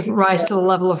 Doesn't rise to the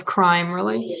level of crime,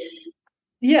 really.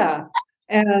 Yeah.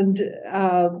 And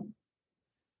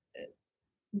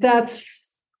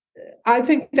I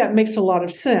think that makes a lot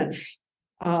of sense.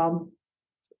 And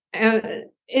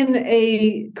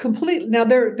in now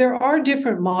there are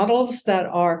different models that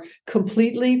are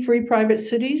completely free private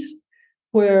cities,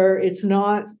 where it's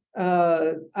not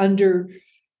under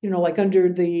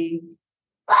the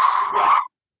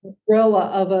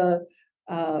umbrella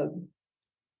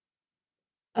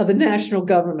of a national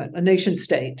government, a nation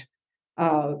state.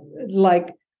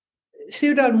 Like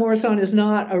Ciudad Morazan is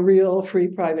not a real free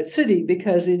private city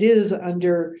because it is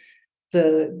under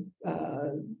the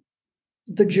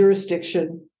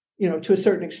jurisdiction, to a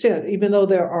certain extent, even though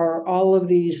there are all of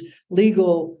these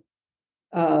legal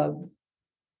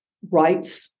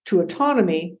rights to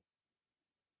autonomy,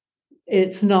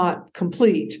 it's not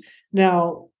complete.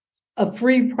 Now, a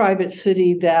free private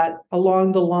city that,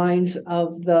 along the lines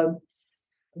of the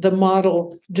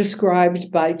model described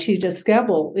by Tita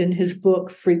Skebbel in his book,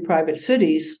 Free Private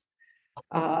Cities,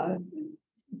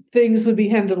 things would be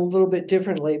handled a little bit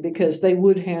differently because they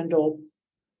would handle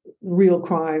real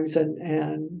crimes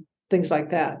and things like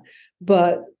that.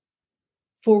 But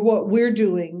for what we're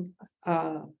doing,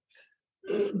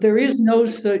 there is no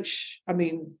such,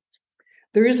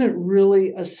 there isn't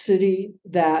really a city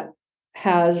that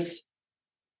has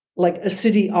like a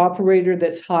city operator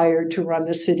that's hired to run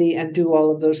the city and do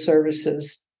all of those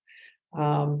services.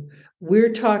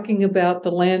 We're talking about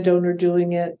the landowner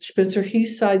doing it. Spencer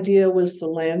Heath's idea was the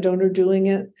landowner doing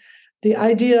it. The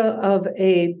idea of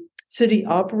a city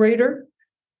operator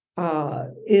I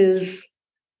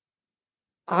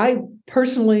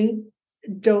personally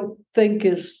don't think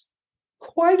is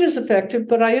quite as effective,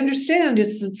 but I understand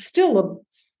it's still a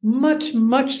much,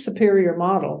 much superior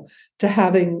model to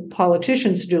having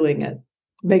politicians doing it,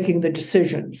 making the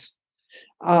decisions.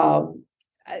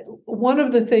 One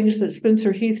of the things that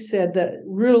Spencer Heath said that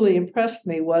really impressed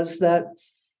me was that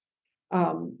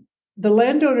the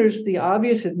landowner is the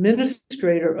obvious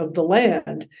administrator of the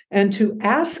land, and to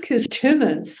ask his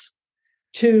tenants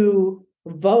to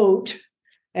vote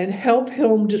and help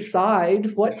him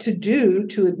decide what to do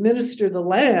to administer the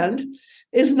land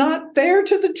is not fair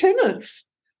to the tenants.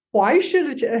 Why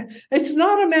should it? It's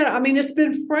not a matter. It's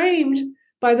been framed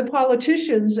by the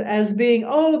politicians as being,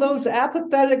 oh, those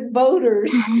apathetic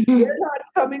voters, they're not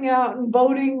coming out and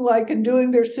voting like and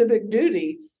doing their civic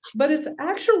duty. But it's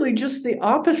actually just the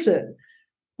opposite.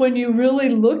 When you really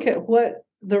look at what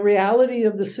the reality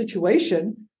of the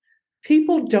situation,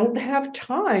 people don't have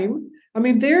time. I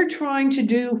mean, they're trying to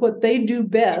do what they do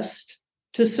best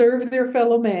to serve their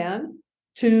fellow man,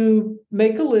 to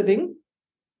make a living,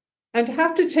 and to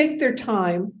have to take their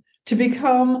time to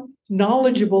become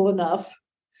knowledgeable enough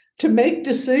to make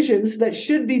decisions that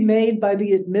should be made by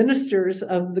the administrators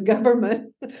of the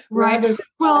government. Right.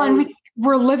 Well, and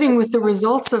we're living with the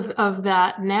results of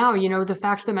that now. You know, the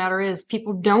fact of the matter is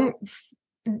people don't,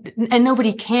 and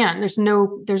nobody can.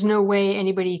 There's no way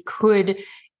anybody could,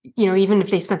 you know, even if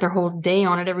they spent their whole day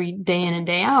on it every day in and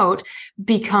day out,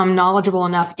 become knowledgeable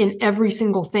enough in every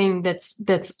single thing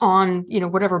that's on, you know,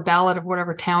 whatever ballot of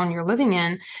whatever town you're living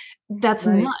in. That's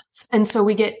Right. nuts. And so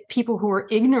we get people who are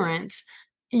ignorant,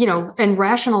 you know, and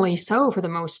rationally so for the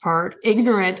most part,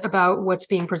 ignorant about what's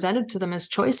being presented to them as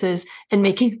choices and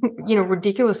making, you know,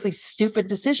 ridiculously stupid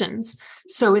decisions.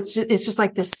 So it's just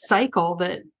like this cycle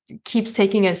that keeps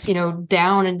taking us, you know,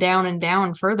 down and down and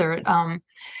down further. I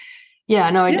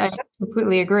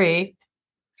completely agree.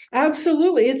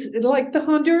 Absolutely. It's like the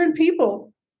Honduran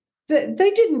people. They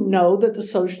didn't know that the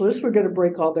socialists were going to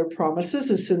break all their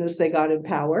promises as soon as they got in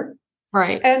power.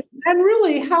 Right. And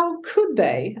really, how could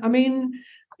they? I mean,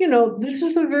 you know, this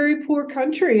is a very poor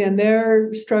country and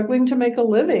they're struggling to make a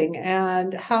living.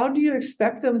 And how do you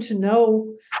expect them to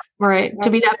know? Right. To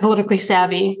be that politically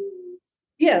savvy.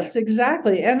 Yes,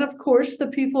 exactly. And of course, the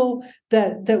people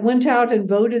that went out and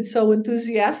voted so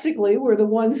enthusiastically were the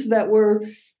ones that were,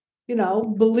 you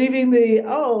know, believing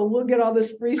we'll get all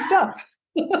this free stuff.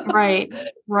 Right.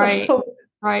 So,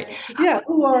 right. Yeah,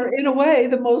 who are in a way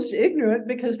the most ignorant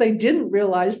because they didn't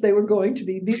realize they were going to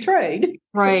be betrayed.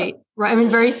 Right. I mean,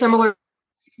 very similar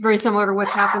to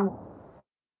what's happened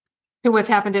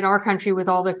in our country with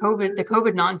all the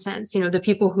COVID nonsense. You know, the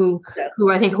people who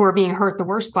I think who are being hurt the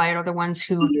worst by it are the ones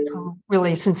who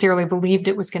really sincerely believed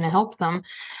it was going to help them.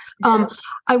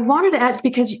 I wanted to add,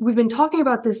 because we've been talking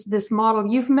about this model.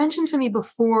 You've mentioned to me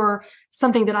before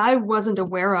something that I wasn't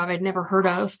aware of. I'd never heard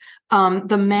of,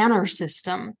 the manor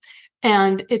system.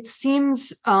 And it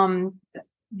seems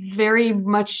very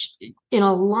much in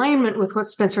alignment with what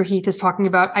Spencer Heath is talking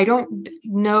about. I don't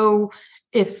know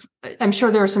if, I'm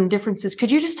sure there are some differences.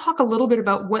 Could you just talk a little bit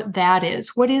about what that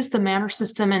is? What is the manor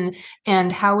system,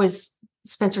 and how is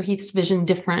Spencer Heath's vision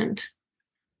different?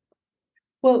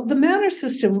 Well, the manor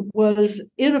system was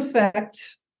in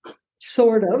effect,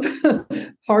 sort of,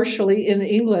 partially in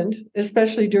England,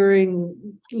 especially during,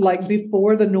 like,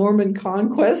 before the Norman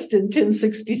conquest in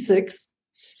 1066.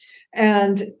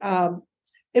 And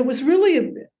it was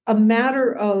really a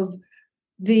matter of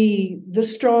the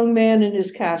strong man in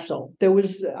his castle. There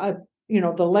was, the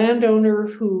landowner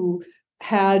who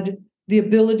had the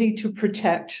ability to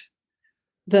protect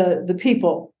the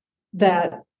people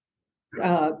that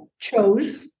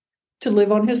chose to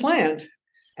live on his land.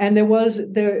 And it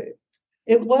wasn't,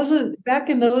 back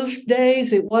in those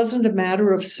days, it wasn't a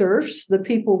matter of serfs. The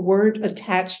people weren't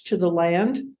attached to the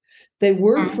land. They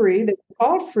were free. They were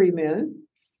called free men,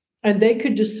 and they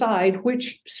could decide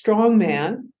which strong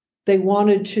man they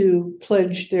wanted to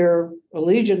pledge their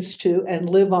allegiance to and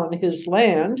live on his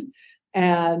land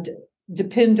and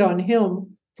depend on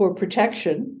him for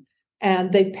protection.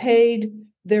 And they paid,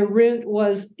 their rent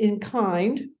was in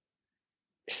kind.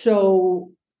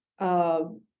 So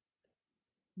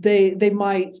they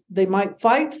might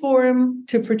fight for him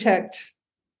to protect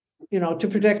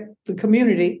the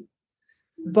community,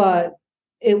 but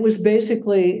it was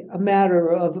basically a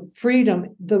matter of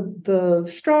freedom. The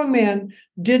strong man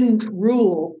didn't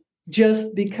rule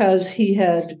just because he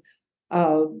had,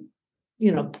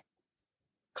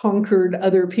 conquered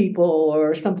other people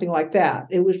or something like that.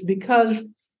 It was because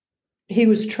he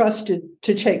was trusted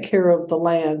to take care of the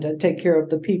land and take care of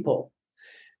the people.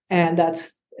 And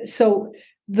that's so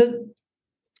the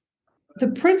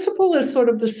principle is sort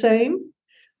of the same.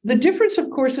 The difference, of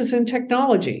course, is in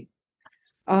technology.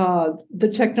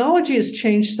 The technology has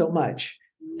changed so much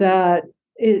that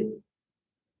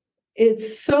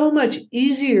it's so much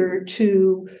easier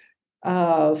to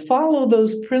follow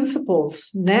those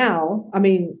principles now. I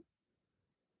mean,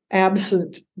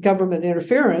 absent government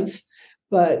interference,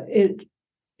 but it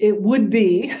would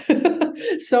be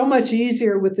so much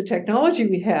easier with the technology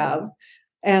we have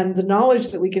and the knowledge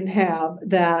that we can have,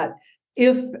 that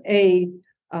if a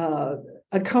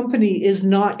company is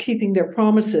not keeping their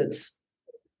promises,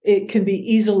 it can be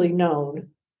easily known,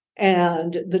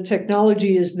 and the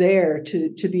technology is there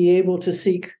to be able to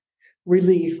seek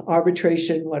relief,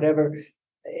 arbitration, whatever.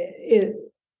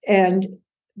 And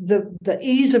the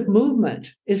ease of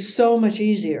movement is so much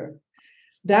easier.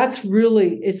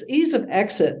 It's ease of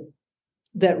exit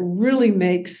that really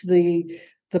makes the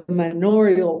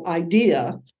manorial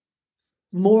idea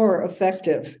more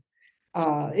effective.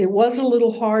 It was a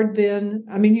little hard then.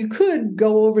 I mean, you could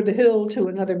go over the hill to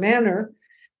another manor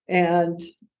and,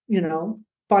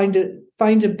 find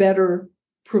a better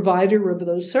provider of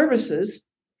those services,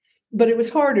 but it was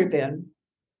harder then.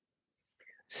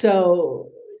 So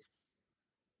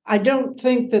I don't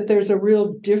think that there's a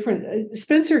real difference.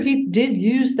 Spencer Heath did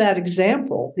use that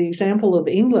example, the example of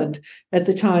England at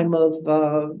the time of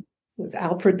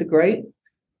Alfred the Great,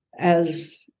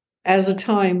 as a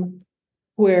time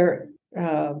where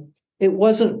it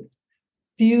wasn't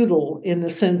feudal in the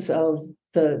sense of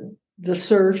the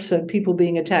serfs and people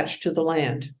being attached to the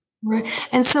land. Right.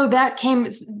 And so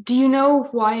do you know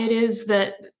why it is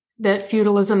that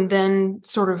feudalism then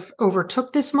sort of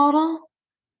overtook this model?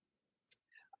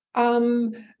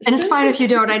 And it's fine if you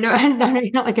don't. I know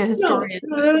you're not like a historian.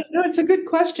 No, it's a good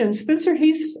question. Spencer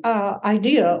Heath's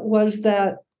idea was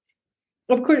that,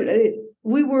 of course,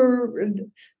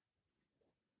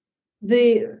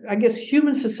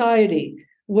 human society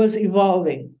was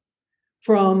evolving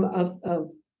from a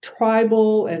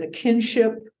tribal and a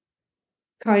kinship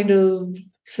kind of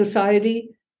society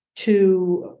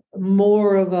to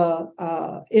more of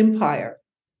a empire.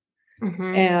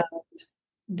 Mm-hmm. And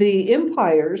the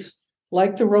empires,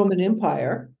 like the Roman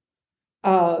Empire,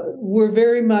 were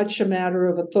very much a matter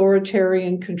of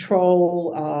authoritarian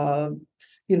control.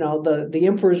 The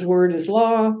emperor's word is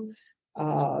law,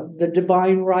 the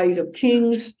divine right of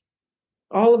kings,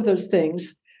 all of those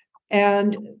things.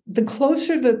 And the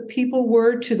closer the people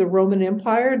were to the Roman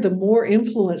Empire, the more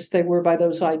influenced they were by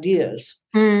those ideas.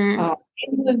 Mm.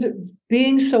 England,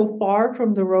 being so far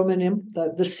from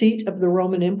the seat of the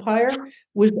Roman Empire,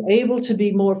 was able to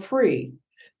be more free.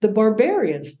 The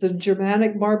barbarians, the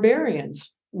Germanic barbarians,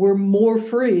 were more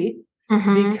free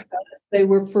because they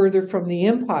were further from the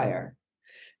empire.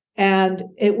 And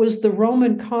it was the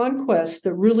Roman conquest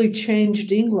that really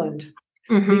changed England,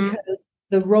 because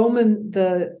the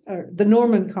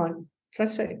Norman conquest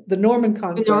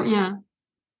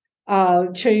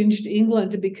changed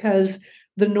England, because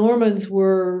the Normans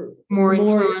were more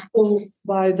influenced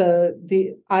by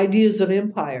the ideas of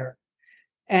empire.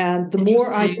 And the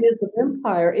more ideas of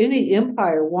empire, any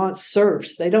empire wants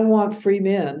serfs. They don't want free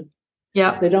men.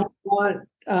 Yeah. They don't want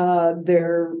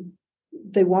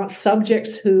they want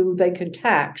subjects who they can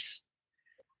tax.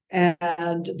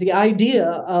 And the idea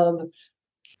of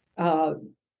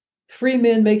free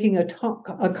men making a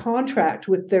contract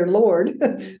with their lord,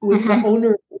 with the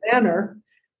owner of the manor,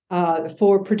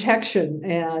 for protection,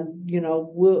 and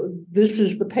this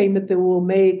is the payment that we'll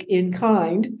make in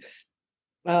kind,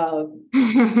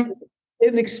 in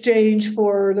exchange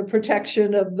for the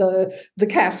protection of the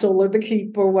castle or the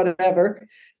keep or whatever.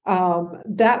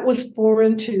 That was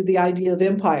foreign to the idea of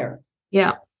empire.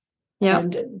 Yeah.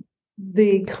 And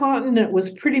the continent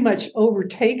was pretty much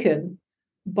overtaken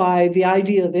by the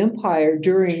idea of empire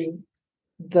during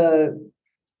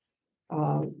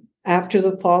after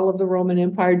the fall of the Roman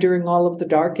Empire, during all of the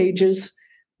Dark Ages,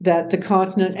 that the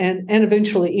continent and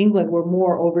eventually England were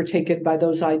more overtaken by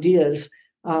those ideas,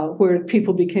 where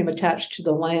people became attached to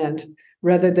the land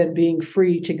rather than being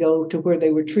free to go to where they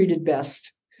were treated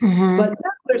best. But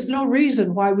there's no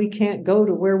reason why we can't go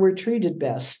to where we're treated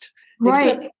best. Right.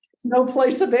 Except there's no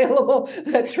place available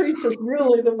that treats us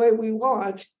really the way we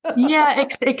want. Yeah,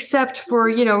 except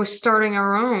for, starting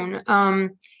our own.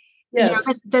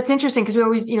 Yes. That's interesting, because we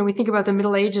always, we think about the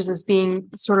Middle Ages as being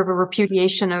sort of a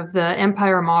repudiation of the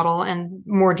empire model and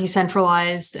more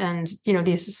decentralized, and,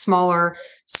 these smaller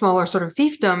sort of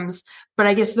fiefdoms. But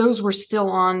I guess those were still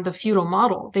on the feudal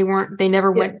model. They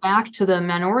never went back to the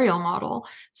manorial model.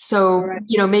 So,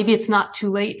 maybe it's not too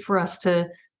late for us to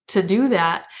do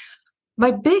that.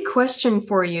 My big question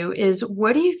for you is,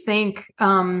 what do you think?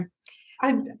 Could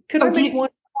I make one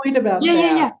point about that?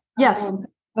 Yeah. Yes.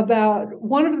 About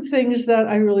one of the things that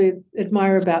I really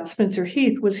admire about Spencer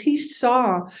Heath was he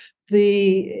saw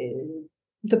the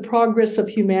progress of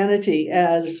humanity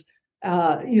as,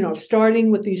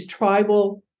 starting with these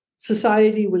tribal,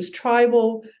 society was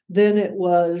tribal, then it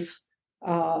was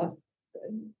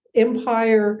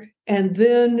empire, and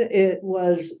then it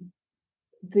was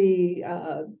the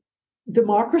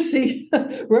democracy,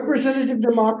 representative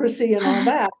democracy, and all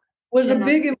that was a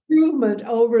big improvement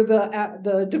over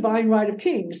the divine right of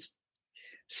kings.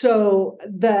 So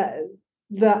the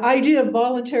idea of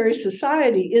voluntary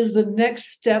society is the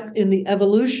next step in the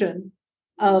evolution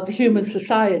of human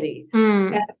society.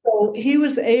 And so so he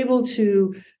was able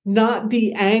to not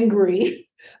be angry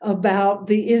about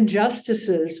the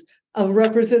injustices of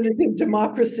representative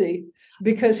democracy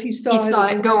because he saw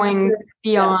it going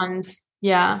beyond.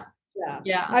 Yeah.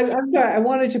 I'm sorry. I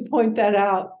wanted to point that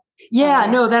out. Yeah,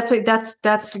 no, that's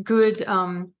good.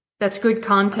 That's good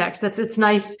context. It's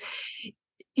nice.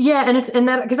 Yeah, and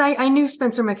that because I knew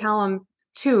Spencer McCallum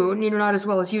too, not as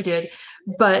well as you did,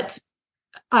 but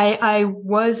I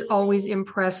was always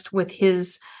impressed with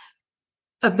his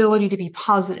ability to be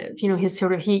positive. His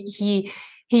sort of he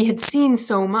had seen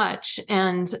so much,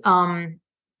 and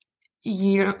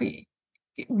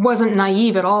wasn't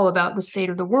naive at all about the state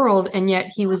of the world, and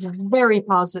yet he was very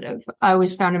positive. I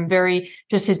always found him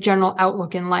just his general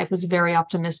outlook in life was very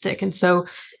optimistic, and so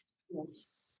yes.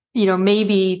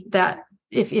 Maybe that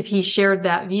if he shared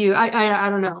that view, I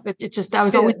don't know. It just I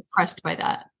was always impressed by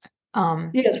that.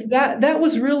 Yes, that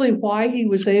was really why he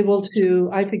was able to.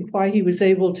 I think why he was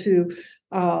able to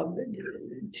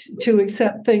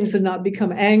accept things and not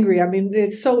become angry. I mean,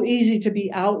 it's so easy to be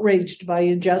outraged by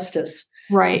injustice,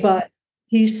 right? But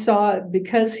he saw it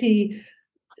because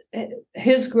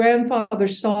his grandfather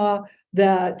saw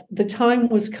that the time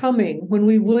was coming when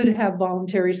we would have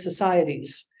voluntary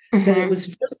societies. Mm-hmm. That it was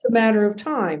just a matter of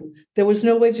time. There was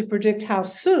no way to predict how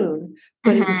soon,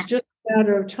 but it was just a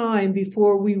matter of time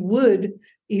before we would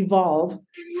evolve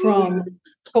from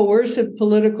coercive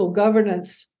political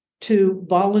governance to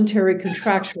voluntary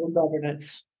contractual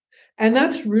governance. And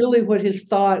that's really what his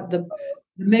thought, the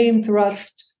main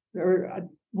thrust, or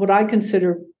what I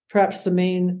consider perhaps the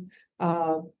main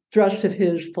thrust of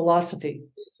his philosophy.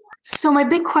 So my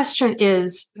big question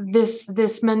is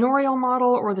this manorial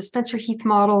model or the Spencer Heath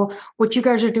model, what you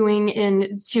guys are doing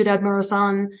in Ciudad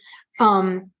Morazan,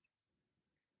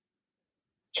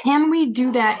 can we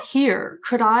do that here?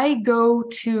 Could I go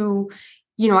to,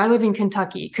 I live in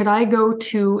Kentucky. Could I go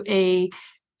to a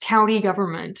county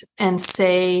government and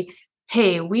say,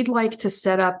 hey, we'd like to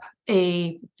set up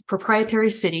a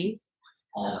proprietary city.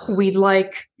 We'd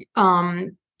like,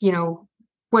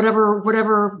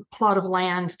 whatever plot of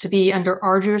land to be under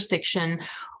our jurisdiction.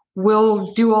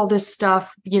 We'll do all this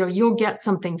stuff. You'll get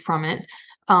something from it.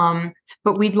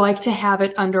 But we'd like to have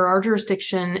it under our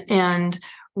jurisdiction and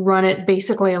run it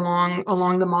basically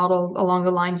along the model, along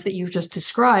the lines that you've just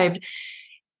described.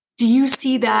 Do you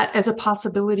see that as a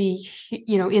possibility,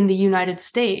 in the United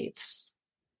States?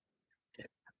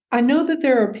 I know that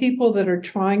there are people that are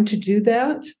trying to do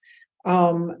that.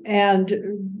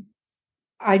 And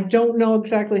I don't know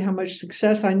exactly how much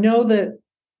success. I know that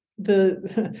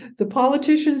the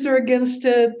politicians are against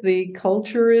it. The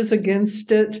culture is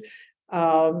against it.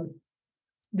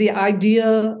 The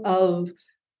idea of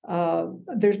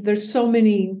there's so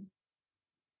many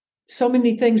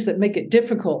things that make it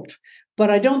difficult,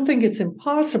 but I don't think it's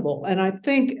impossible. And I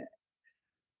think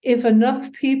if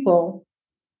enough people,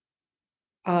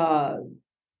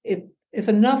 if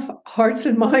enough hearts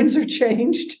and minds are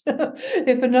changed,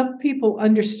 if enough people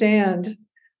understand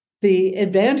the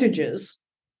advantages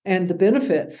and the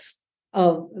benefits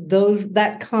of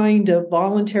that kind of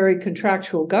voluntary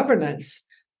contractual governance,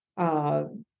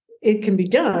 it can be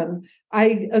done.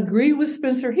 I agree with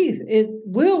Spencer Heath. It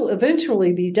will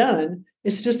eventually be done.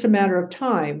 It's just a matter of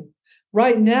time.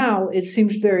 Right now, it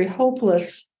seems very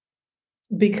hopeless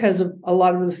because of a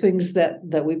lot of the things that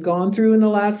we've gone through in the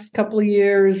last couple of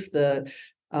years, a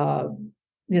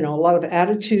lot of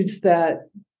attitudes that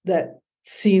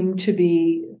seem to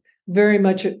be very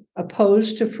much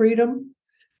opposed to freedom.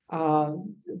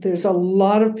 There's a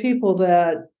lot of people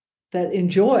that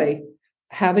enjoy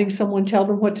having someone tell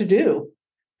them what to do.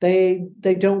 They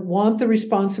don't want the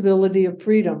responsibility of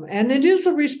freedom, and it is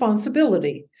a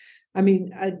responsibility. I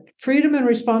mean, freedom and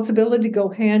responsibility go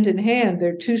hand in hand.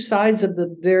 They're two sides of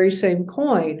the very same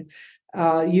coin.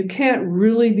 You can't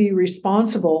really be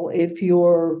responsible if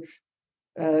you're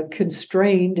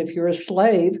constrained, if you're a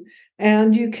slave,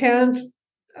 and you can't.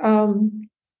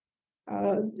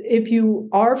 If you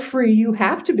are free, you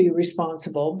have to be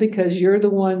responsible because you're the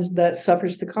one that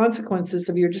suffers the consequences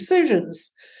of your decisions.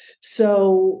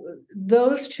 So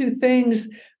those two things,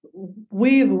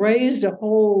 we've raised a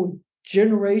whole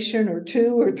generation or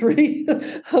two or three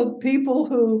of people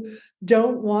who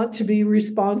don't want to be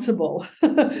responsible,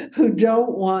 who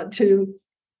don't want to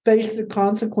face the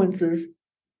consequences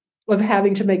of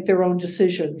having to make their own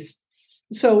decisions.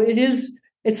 So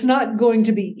it's not going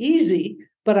to be easy,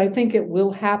 but I think it will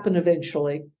happen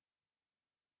eventually.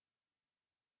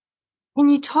 Can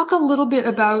you talk a little bit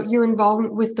about your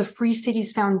involvement with the Free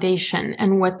Cities Foundation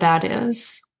and what that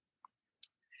is?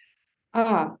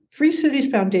 Free Cities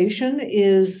Foundation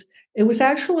it was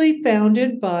actually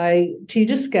founded by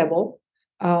Tita Skebel,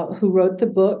 who wrote the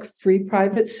book Free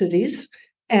Private Cities.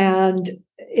 And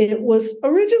it was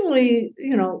originally,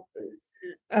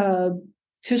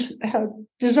 just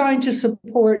designed to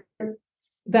support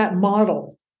that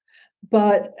model.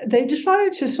 But they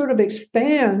decided to sort of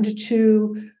expand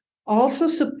to also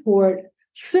support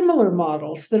similar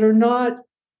models that are not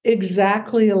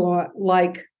exactly a lot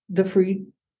like the free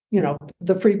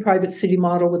private city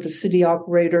model with the city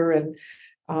operator and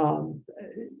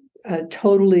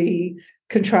totally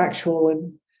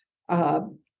contractual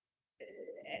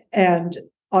and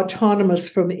autonomous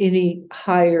from any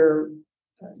higher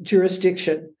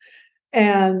jurisdiction.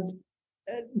 And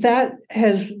that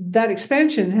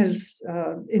expansion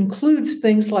includes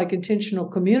things like intentional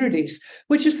communities,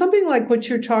 which is something like what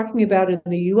you're talking about in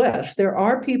the U.S. There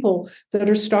are people that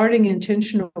are starting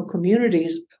intentional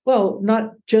communities, well,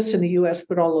 not just in the U.S.,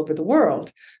 but all over the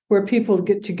world, where people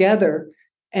get together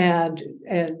and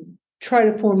try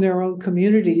to form their own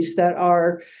communities that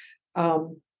are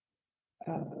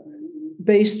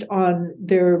based on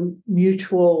their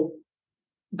mutual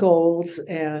goals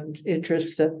and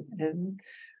interests, and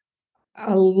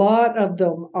a lot of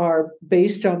them are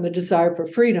based on the desire for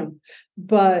freedom,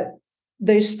 but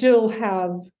they still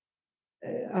have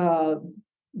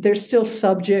they're still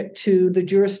subject to the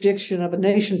jurisdiction of a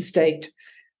nation state,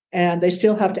 and they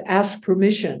still have to ask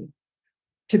permission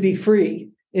to be free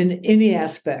in any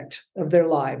aspect of their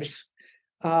lives.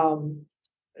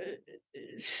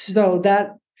 So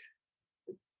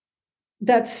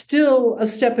that's still a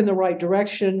step in the right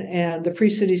direction, and the Free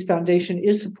Cities Foundation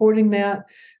is supporting that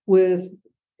with,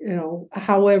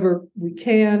 however we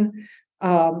can.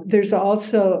 There's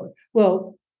also,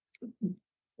 the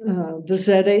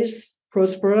Zedes,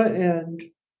 Prospera, and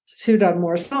Ciudad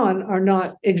Morazan are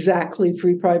not exactly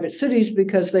free private cities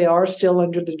because they are still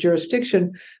under the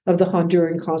jurisdiction of the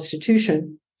Honduran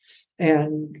Constitution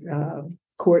and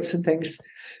courts and things.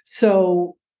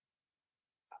 So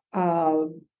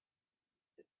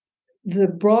the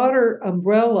broader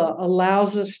umbrella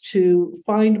allows us to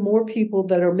find more people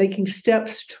that are making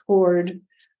steps toward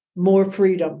more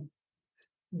freedom,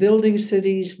 building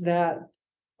cities that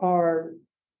are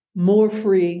more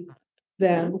free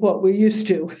than what we're used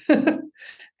to.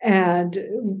 And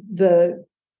the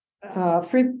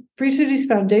Free Cities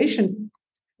Foundation,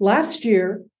 last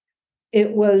year,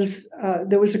 there was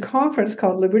a conference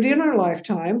called Liberty in Our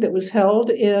Lifetime that was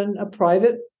held in a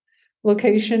private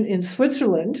location in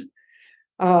Switzerland.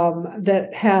 That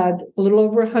had a little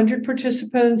over 100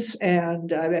 participants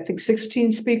and I think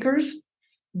 16 speakers.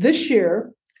 This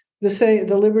year,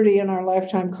 the Liberty in Our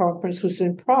Lifetime conference was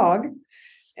in Prague,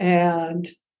 and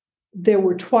there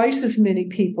were twice as many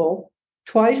people.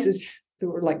 There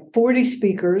were like 40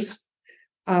 speakers.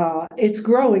 It's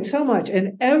growing so much,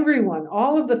 and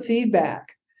all of the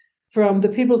feedback from the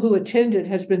people who attended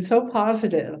has been so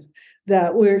positive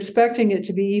that we're expecting it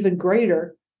to be even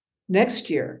greater next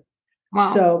year.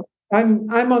 Wow. So I'm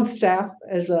on staff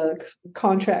as a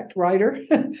contract writer,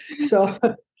 so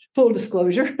full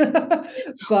disclosure.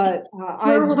 But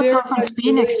where will the conference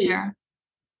be next year?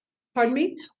 Pardon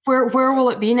me? Where will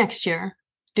it be next year?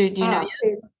 Do you know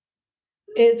yet?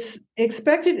 It's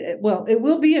expected. Well, it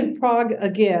will be in Prague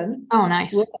again. Oh,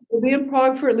 nice. We'll be in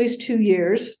Prague for at least 2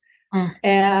 years,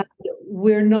 and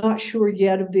we're not sure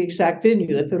yet of the exact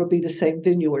venue, if it'll be the same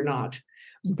venue or not.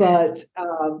 But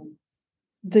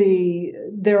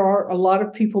there are a lot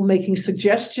of people making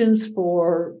suggestions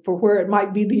for where it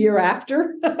might be the year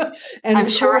after, and I'm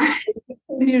sure it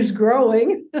continues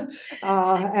growing.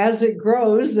 As it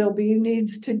grows, there'll be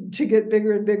needs to get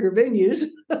bigger and bigger venues.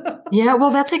 Yeah, well,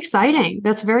 that's exciting.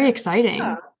 That's very exciting.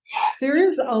 Yeah. There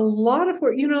is a lot of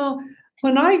work.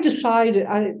 When I decided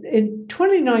in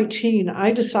 2019,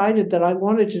 I decided that I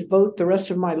wanted to devote the rest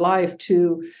of my life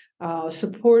to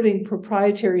supporting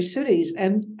proprietary cities.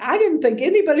 And I didn't think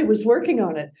anybody was working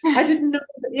on it. I didn't know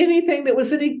anything that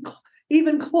was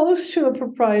even close to a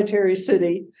proprietary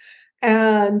city.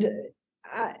 And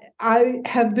I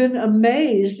have been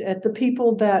amazed at the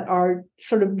people that are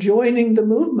sort of joining the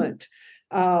movement.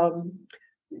 I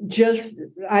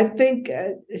think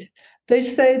they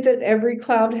say that every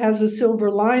cloud has a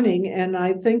silver lining. And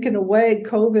I think in a way,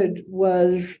 COVID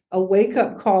was a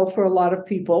wake-up call for a lot of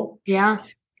people. Yeah.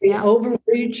 The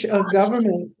overreach of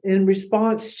government in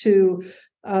response to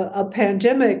a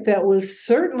pandemic that was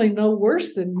certainly no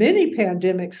worse than many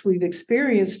pandemics we've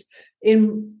experienced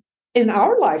in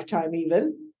our lifetime,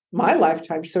 even my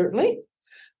lifetime, certainly.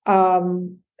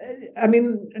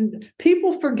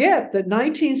 People forget that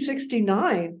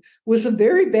 1969 was a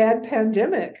very bad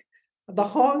pandemic, the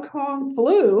Hong Kong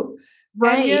flu,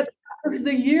 right? And yet it was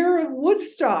the year of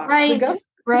Woodstock. Right, The government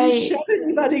didn't shut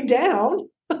anybody down.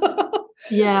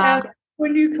 Yeah. And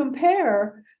when you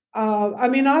compare, I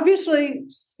mean, obviously,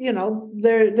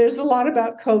 there's a lot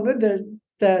about COVID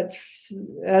that's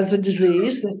as a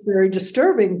disease that's very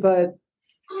disturbing, but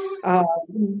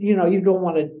you don't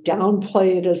want to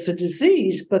downplay it as a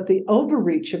disease, but the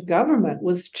overreach of government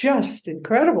was just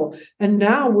incredible. And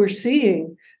now we're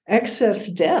seeing excess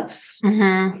deaths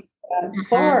Mm-hmm. that Mm-hmm.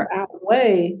 far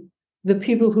outweigh the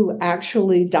people who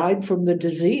actually died from the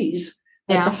disease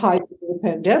at the Yeah. height of the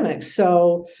pandemic.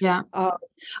 So, Yeah. uh,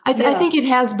 I yeah, think it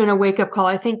has been a wake-up call.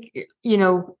 I think,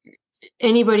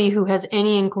 anybody who has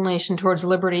any inclination towards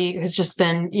liberty has just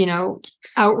been,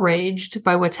 outraged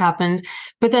by what's happened.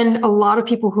 But then a lot of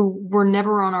people who were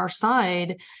never on our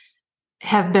side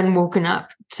have been woken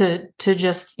up to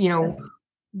just, yes.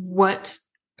 what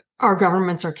our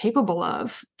governments are capable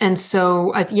of. And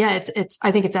so, I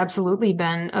think it's absolutely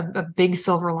been a big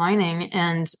silver lining.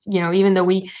 And, even though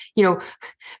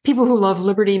people who love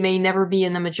liberty may never be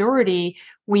in the majority,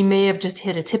 we may have just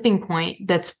hit a tipping point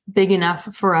that's big enough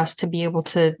for us to be able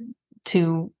to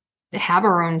have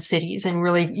our own cities and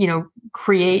really,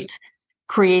 create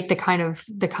the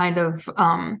kind of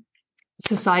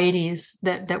societies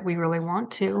that we really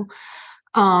want to.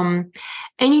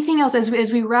 Anything else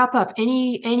as we wrap up?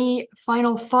 Any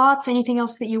final thoughts? Anything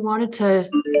else that you wanted to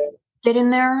get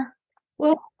in there?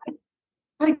 Well,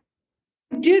 I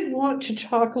did want to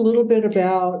talk a little bit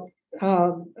about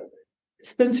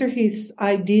Spencer Heath's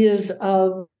ideas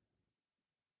of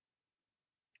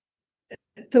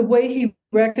the way he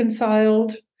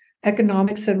reconciled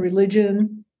economics and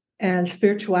religion and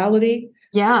spirituality.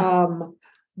 Yeah.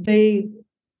 They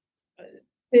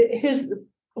his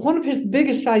One of his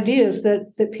biggest ideas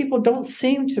that people don't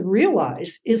seem to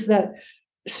realize is that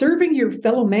serving your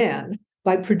fellow man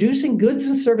by producing goods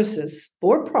and services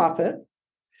for profit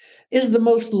is the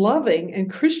most loving and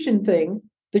Christian thing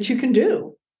that you can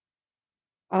do.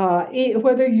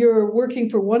 Whether you're working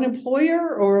for one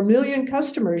employer or a million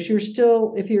customers,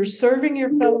 if you're serving your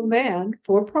fellow man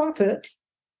for profit,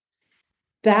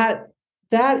 that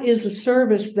is a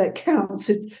service that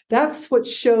counts. That's what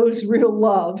shows real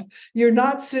love. You're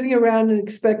not sitting around and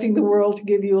expecting the world to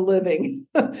give you a living.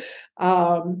 The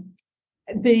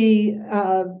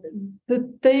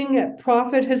thing that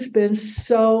profit has been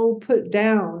so put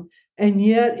down, and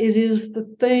yet it is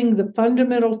the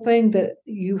fundamental thing that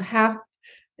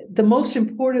the most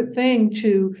important thing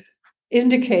to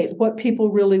indicate what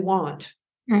people really want.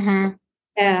 Mm-hmm.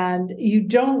 And you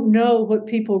don't know what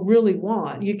people really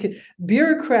want.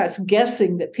 Bureaucrats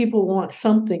guessing that people want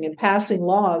something and passing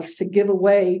laws to give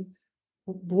away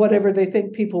whatever they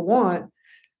think people want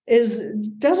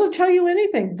doesn't tell you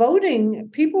anything. Voting,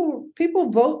 people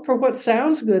vote for what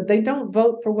sounds good. They don't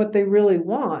vote for what they really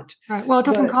want. Right. Well, it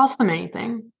doesn't cost them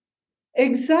anything.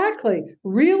 Exactly.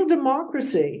 Real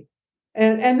democracy.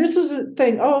 And this is a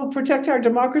thing, protect our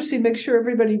democracy, make sure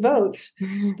everybody votes.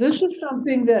 Mm-hmm. This is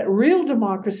something that real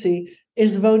democracy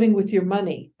is voting with your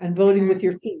money and voting with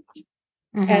your feet.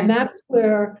 Mm-hmm. And that's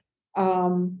where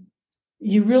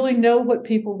you really know what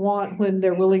people want when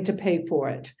they're willing to pay for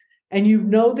it. And you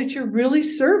know that you're really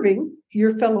serving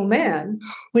your fellow man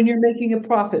when you're making a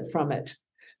profit from it.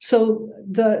 So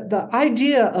the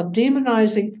idea of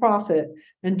demonizing profit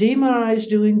and demonize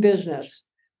doing business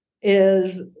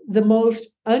is the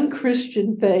most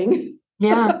unchristian thing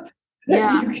Yeah.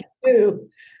 that you can do.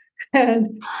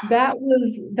 And that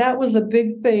was a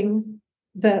big thing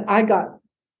that I got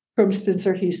from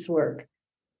Spencer Heath's work.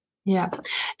 Yeah.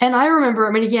 And I remember,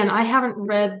 again, I haven't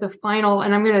read the final,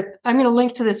 and I'm going to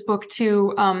link to this book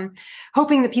too,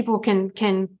 hoping that people can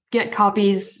get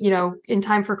copies, in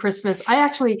time for Christmas.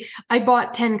 I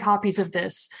bought 10 copies of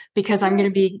this because I'm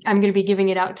going to be giving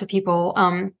it out to people.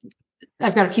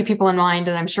 I've got a few people in mind,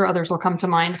 and I'm sure others will come to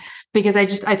mind, because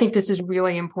I think this is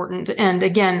really important. And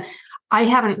again, I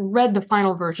haven't read the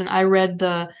final version. I read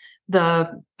the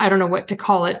I don't know what to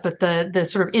call it, but the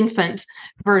sort of infant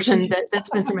version that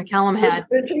Spencer MacCallum had.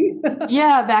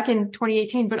 Yeah, back in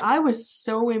 2018. But I was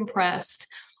so impressed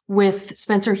with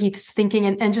Spencer Heath's thinking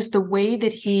and just the way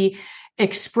that he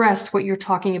expressed what you're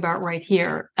talking about right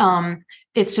here.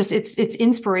 It's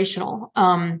inspirational.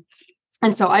 And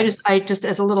so I just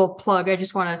as a little plug, I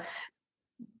just want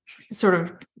to sort of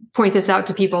point this out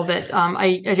to people that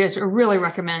I just really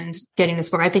recommend getting this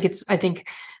book. I think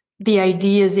the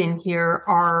ideas in here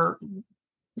are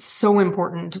so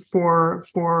important for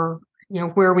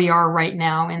where we are right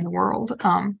now in the world.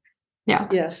 Yeah.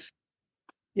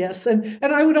 Yes. And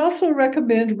I would also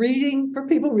recommend read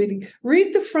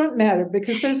the front matter,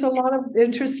 because there's a lot of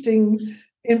interesting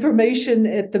information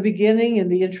at the beginning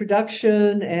and the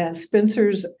introduction and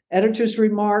Spencer's editor's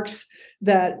remarks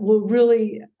that will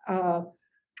really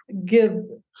give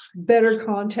better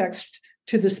context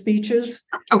to the speeches.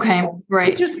 Okay, right.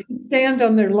 They just can stand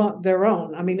on their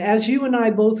own. I mean, as you and I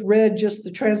both read just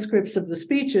the transcripts of the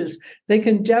speeches, they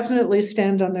can definitely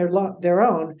stand on their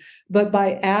own. But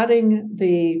by adding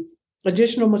the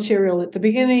additional material at the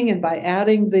beginning, and by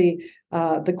adding the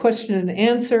question and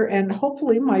answer, and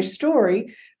hopefully my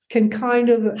story can kind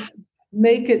of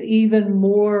make it even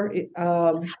more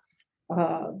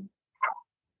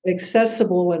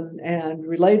accessible and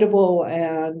relatable,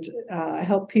 and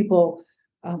help people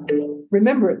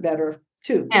remember it better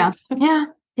too. Yeah.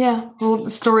 Well,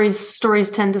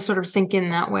 stories tend to sort of sink in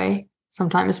that way,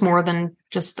 sometimes more than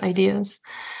just ideas.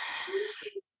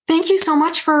 Thank you so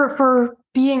much for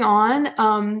being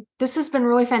on. This has been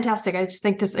really fantastic. I just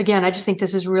think this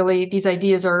is really, these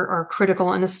ideas are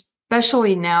critical, and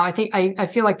especially now, I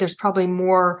feel like there's probably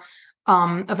more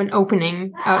of an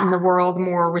opening out in the world,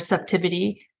 more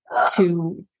receptivity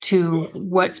to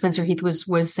what Spencer Heath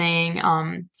was saying.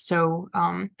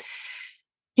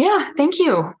 Yeah, thank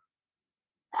you.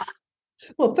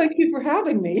 Well, thank you for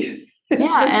having me. It's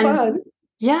been fun.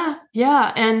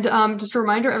 Yeah. And just a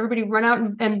reminder, everybody run out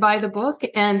and buy the book,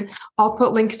 and I'll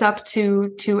put links up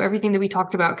to everything that we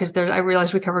talked about, because I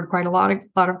realized we covered quite a lot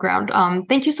of ground.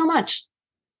 Thank you so much.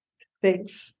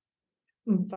 Thanks. Bye.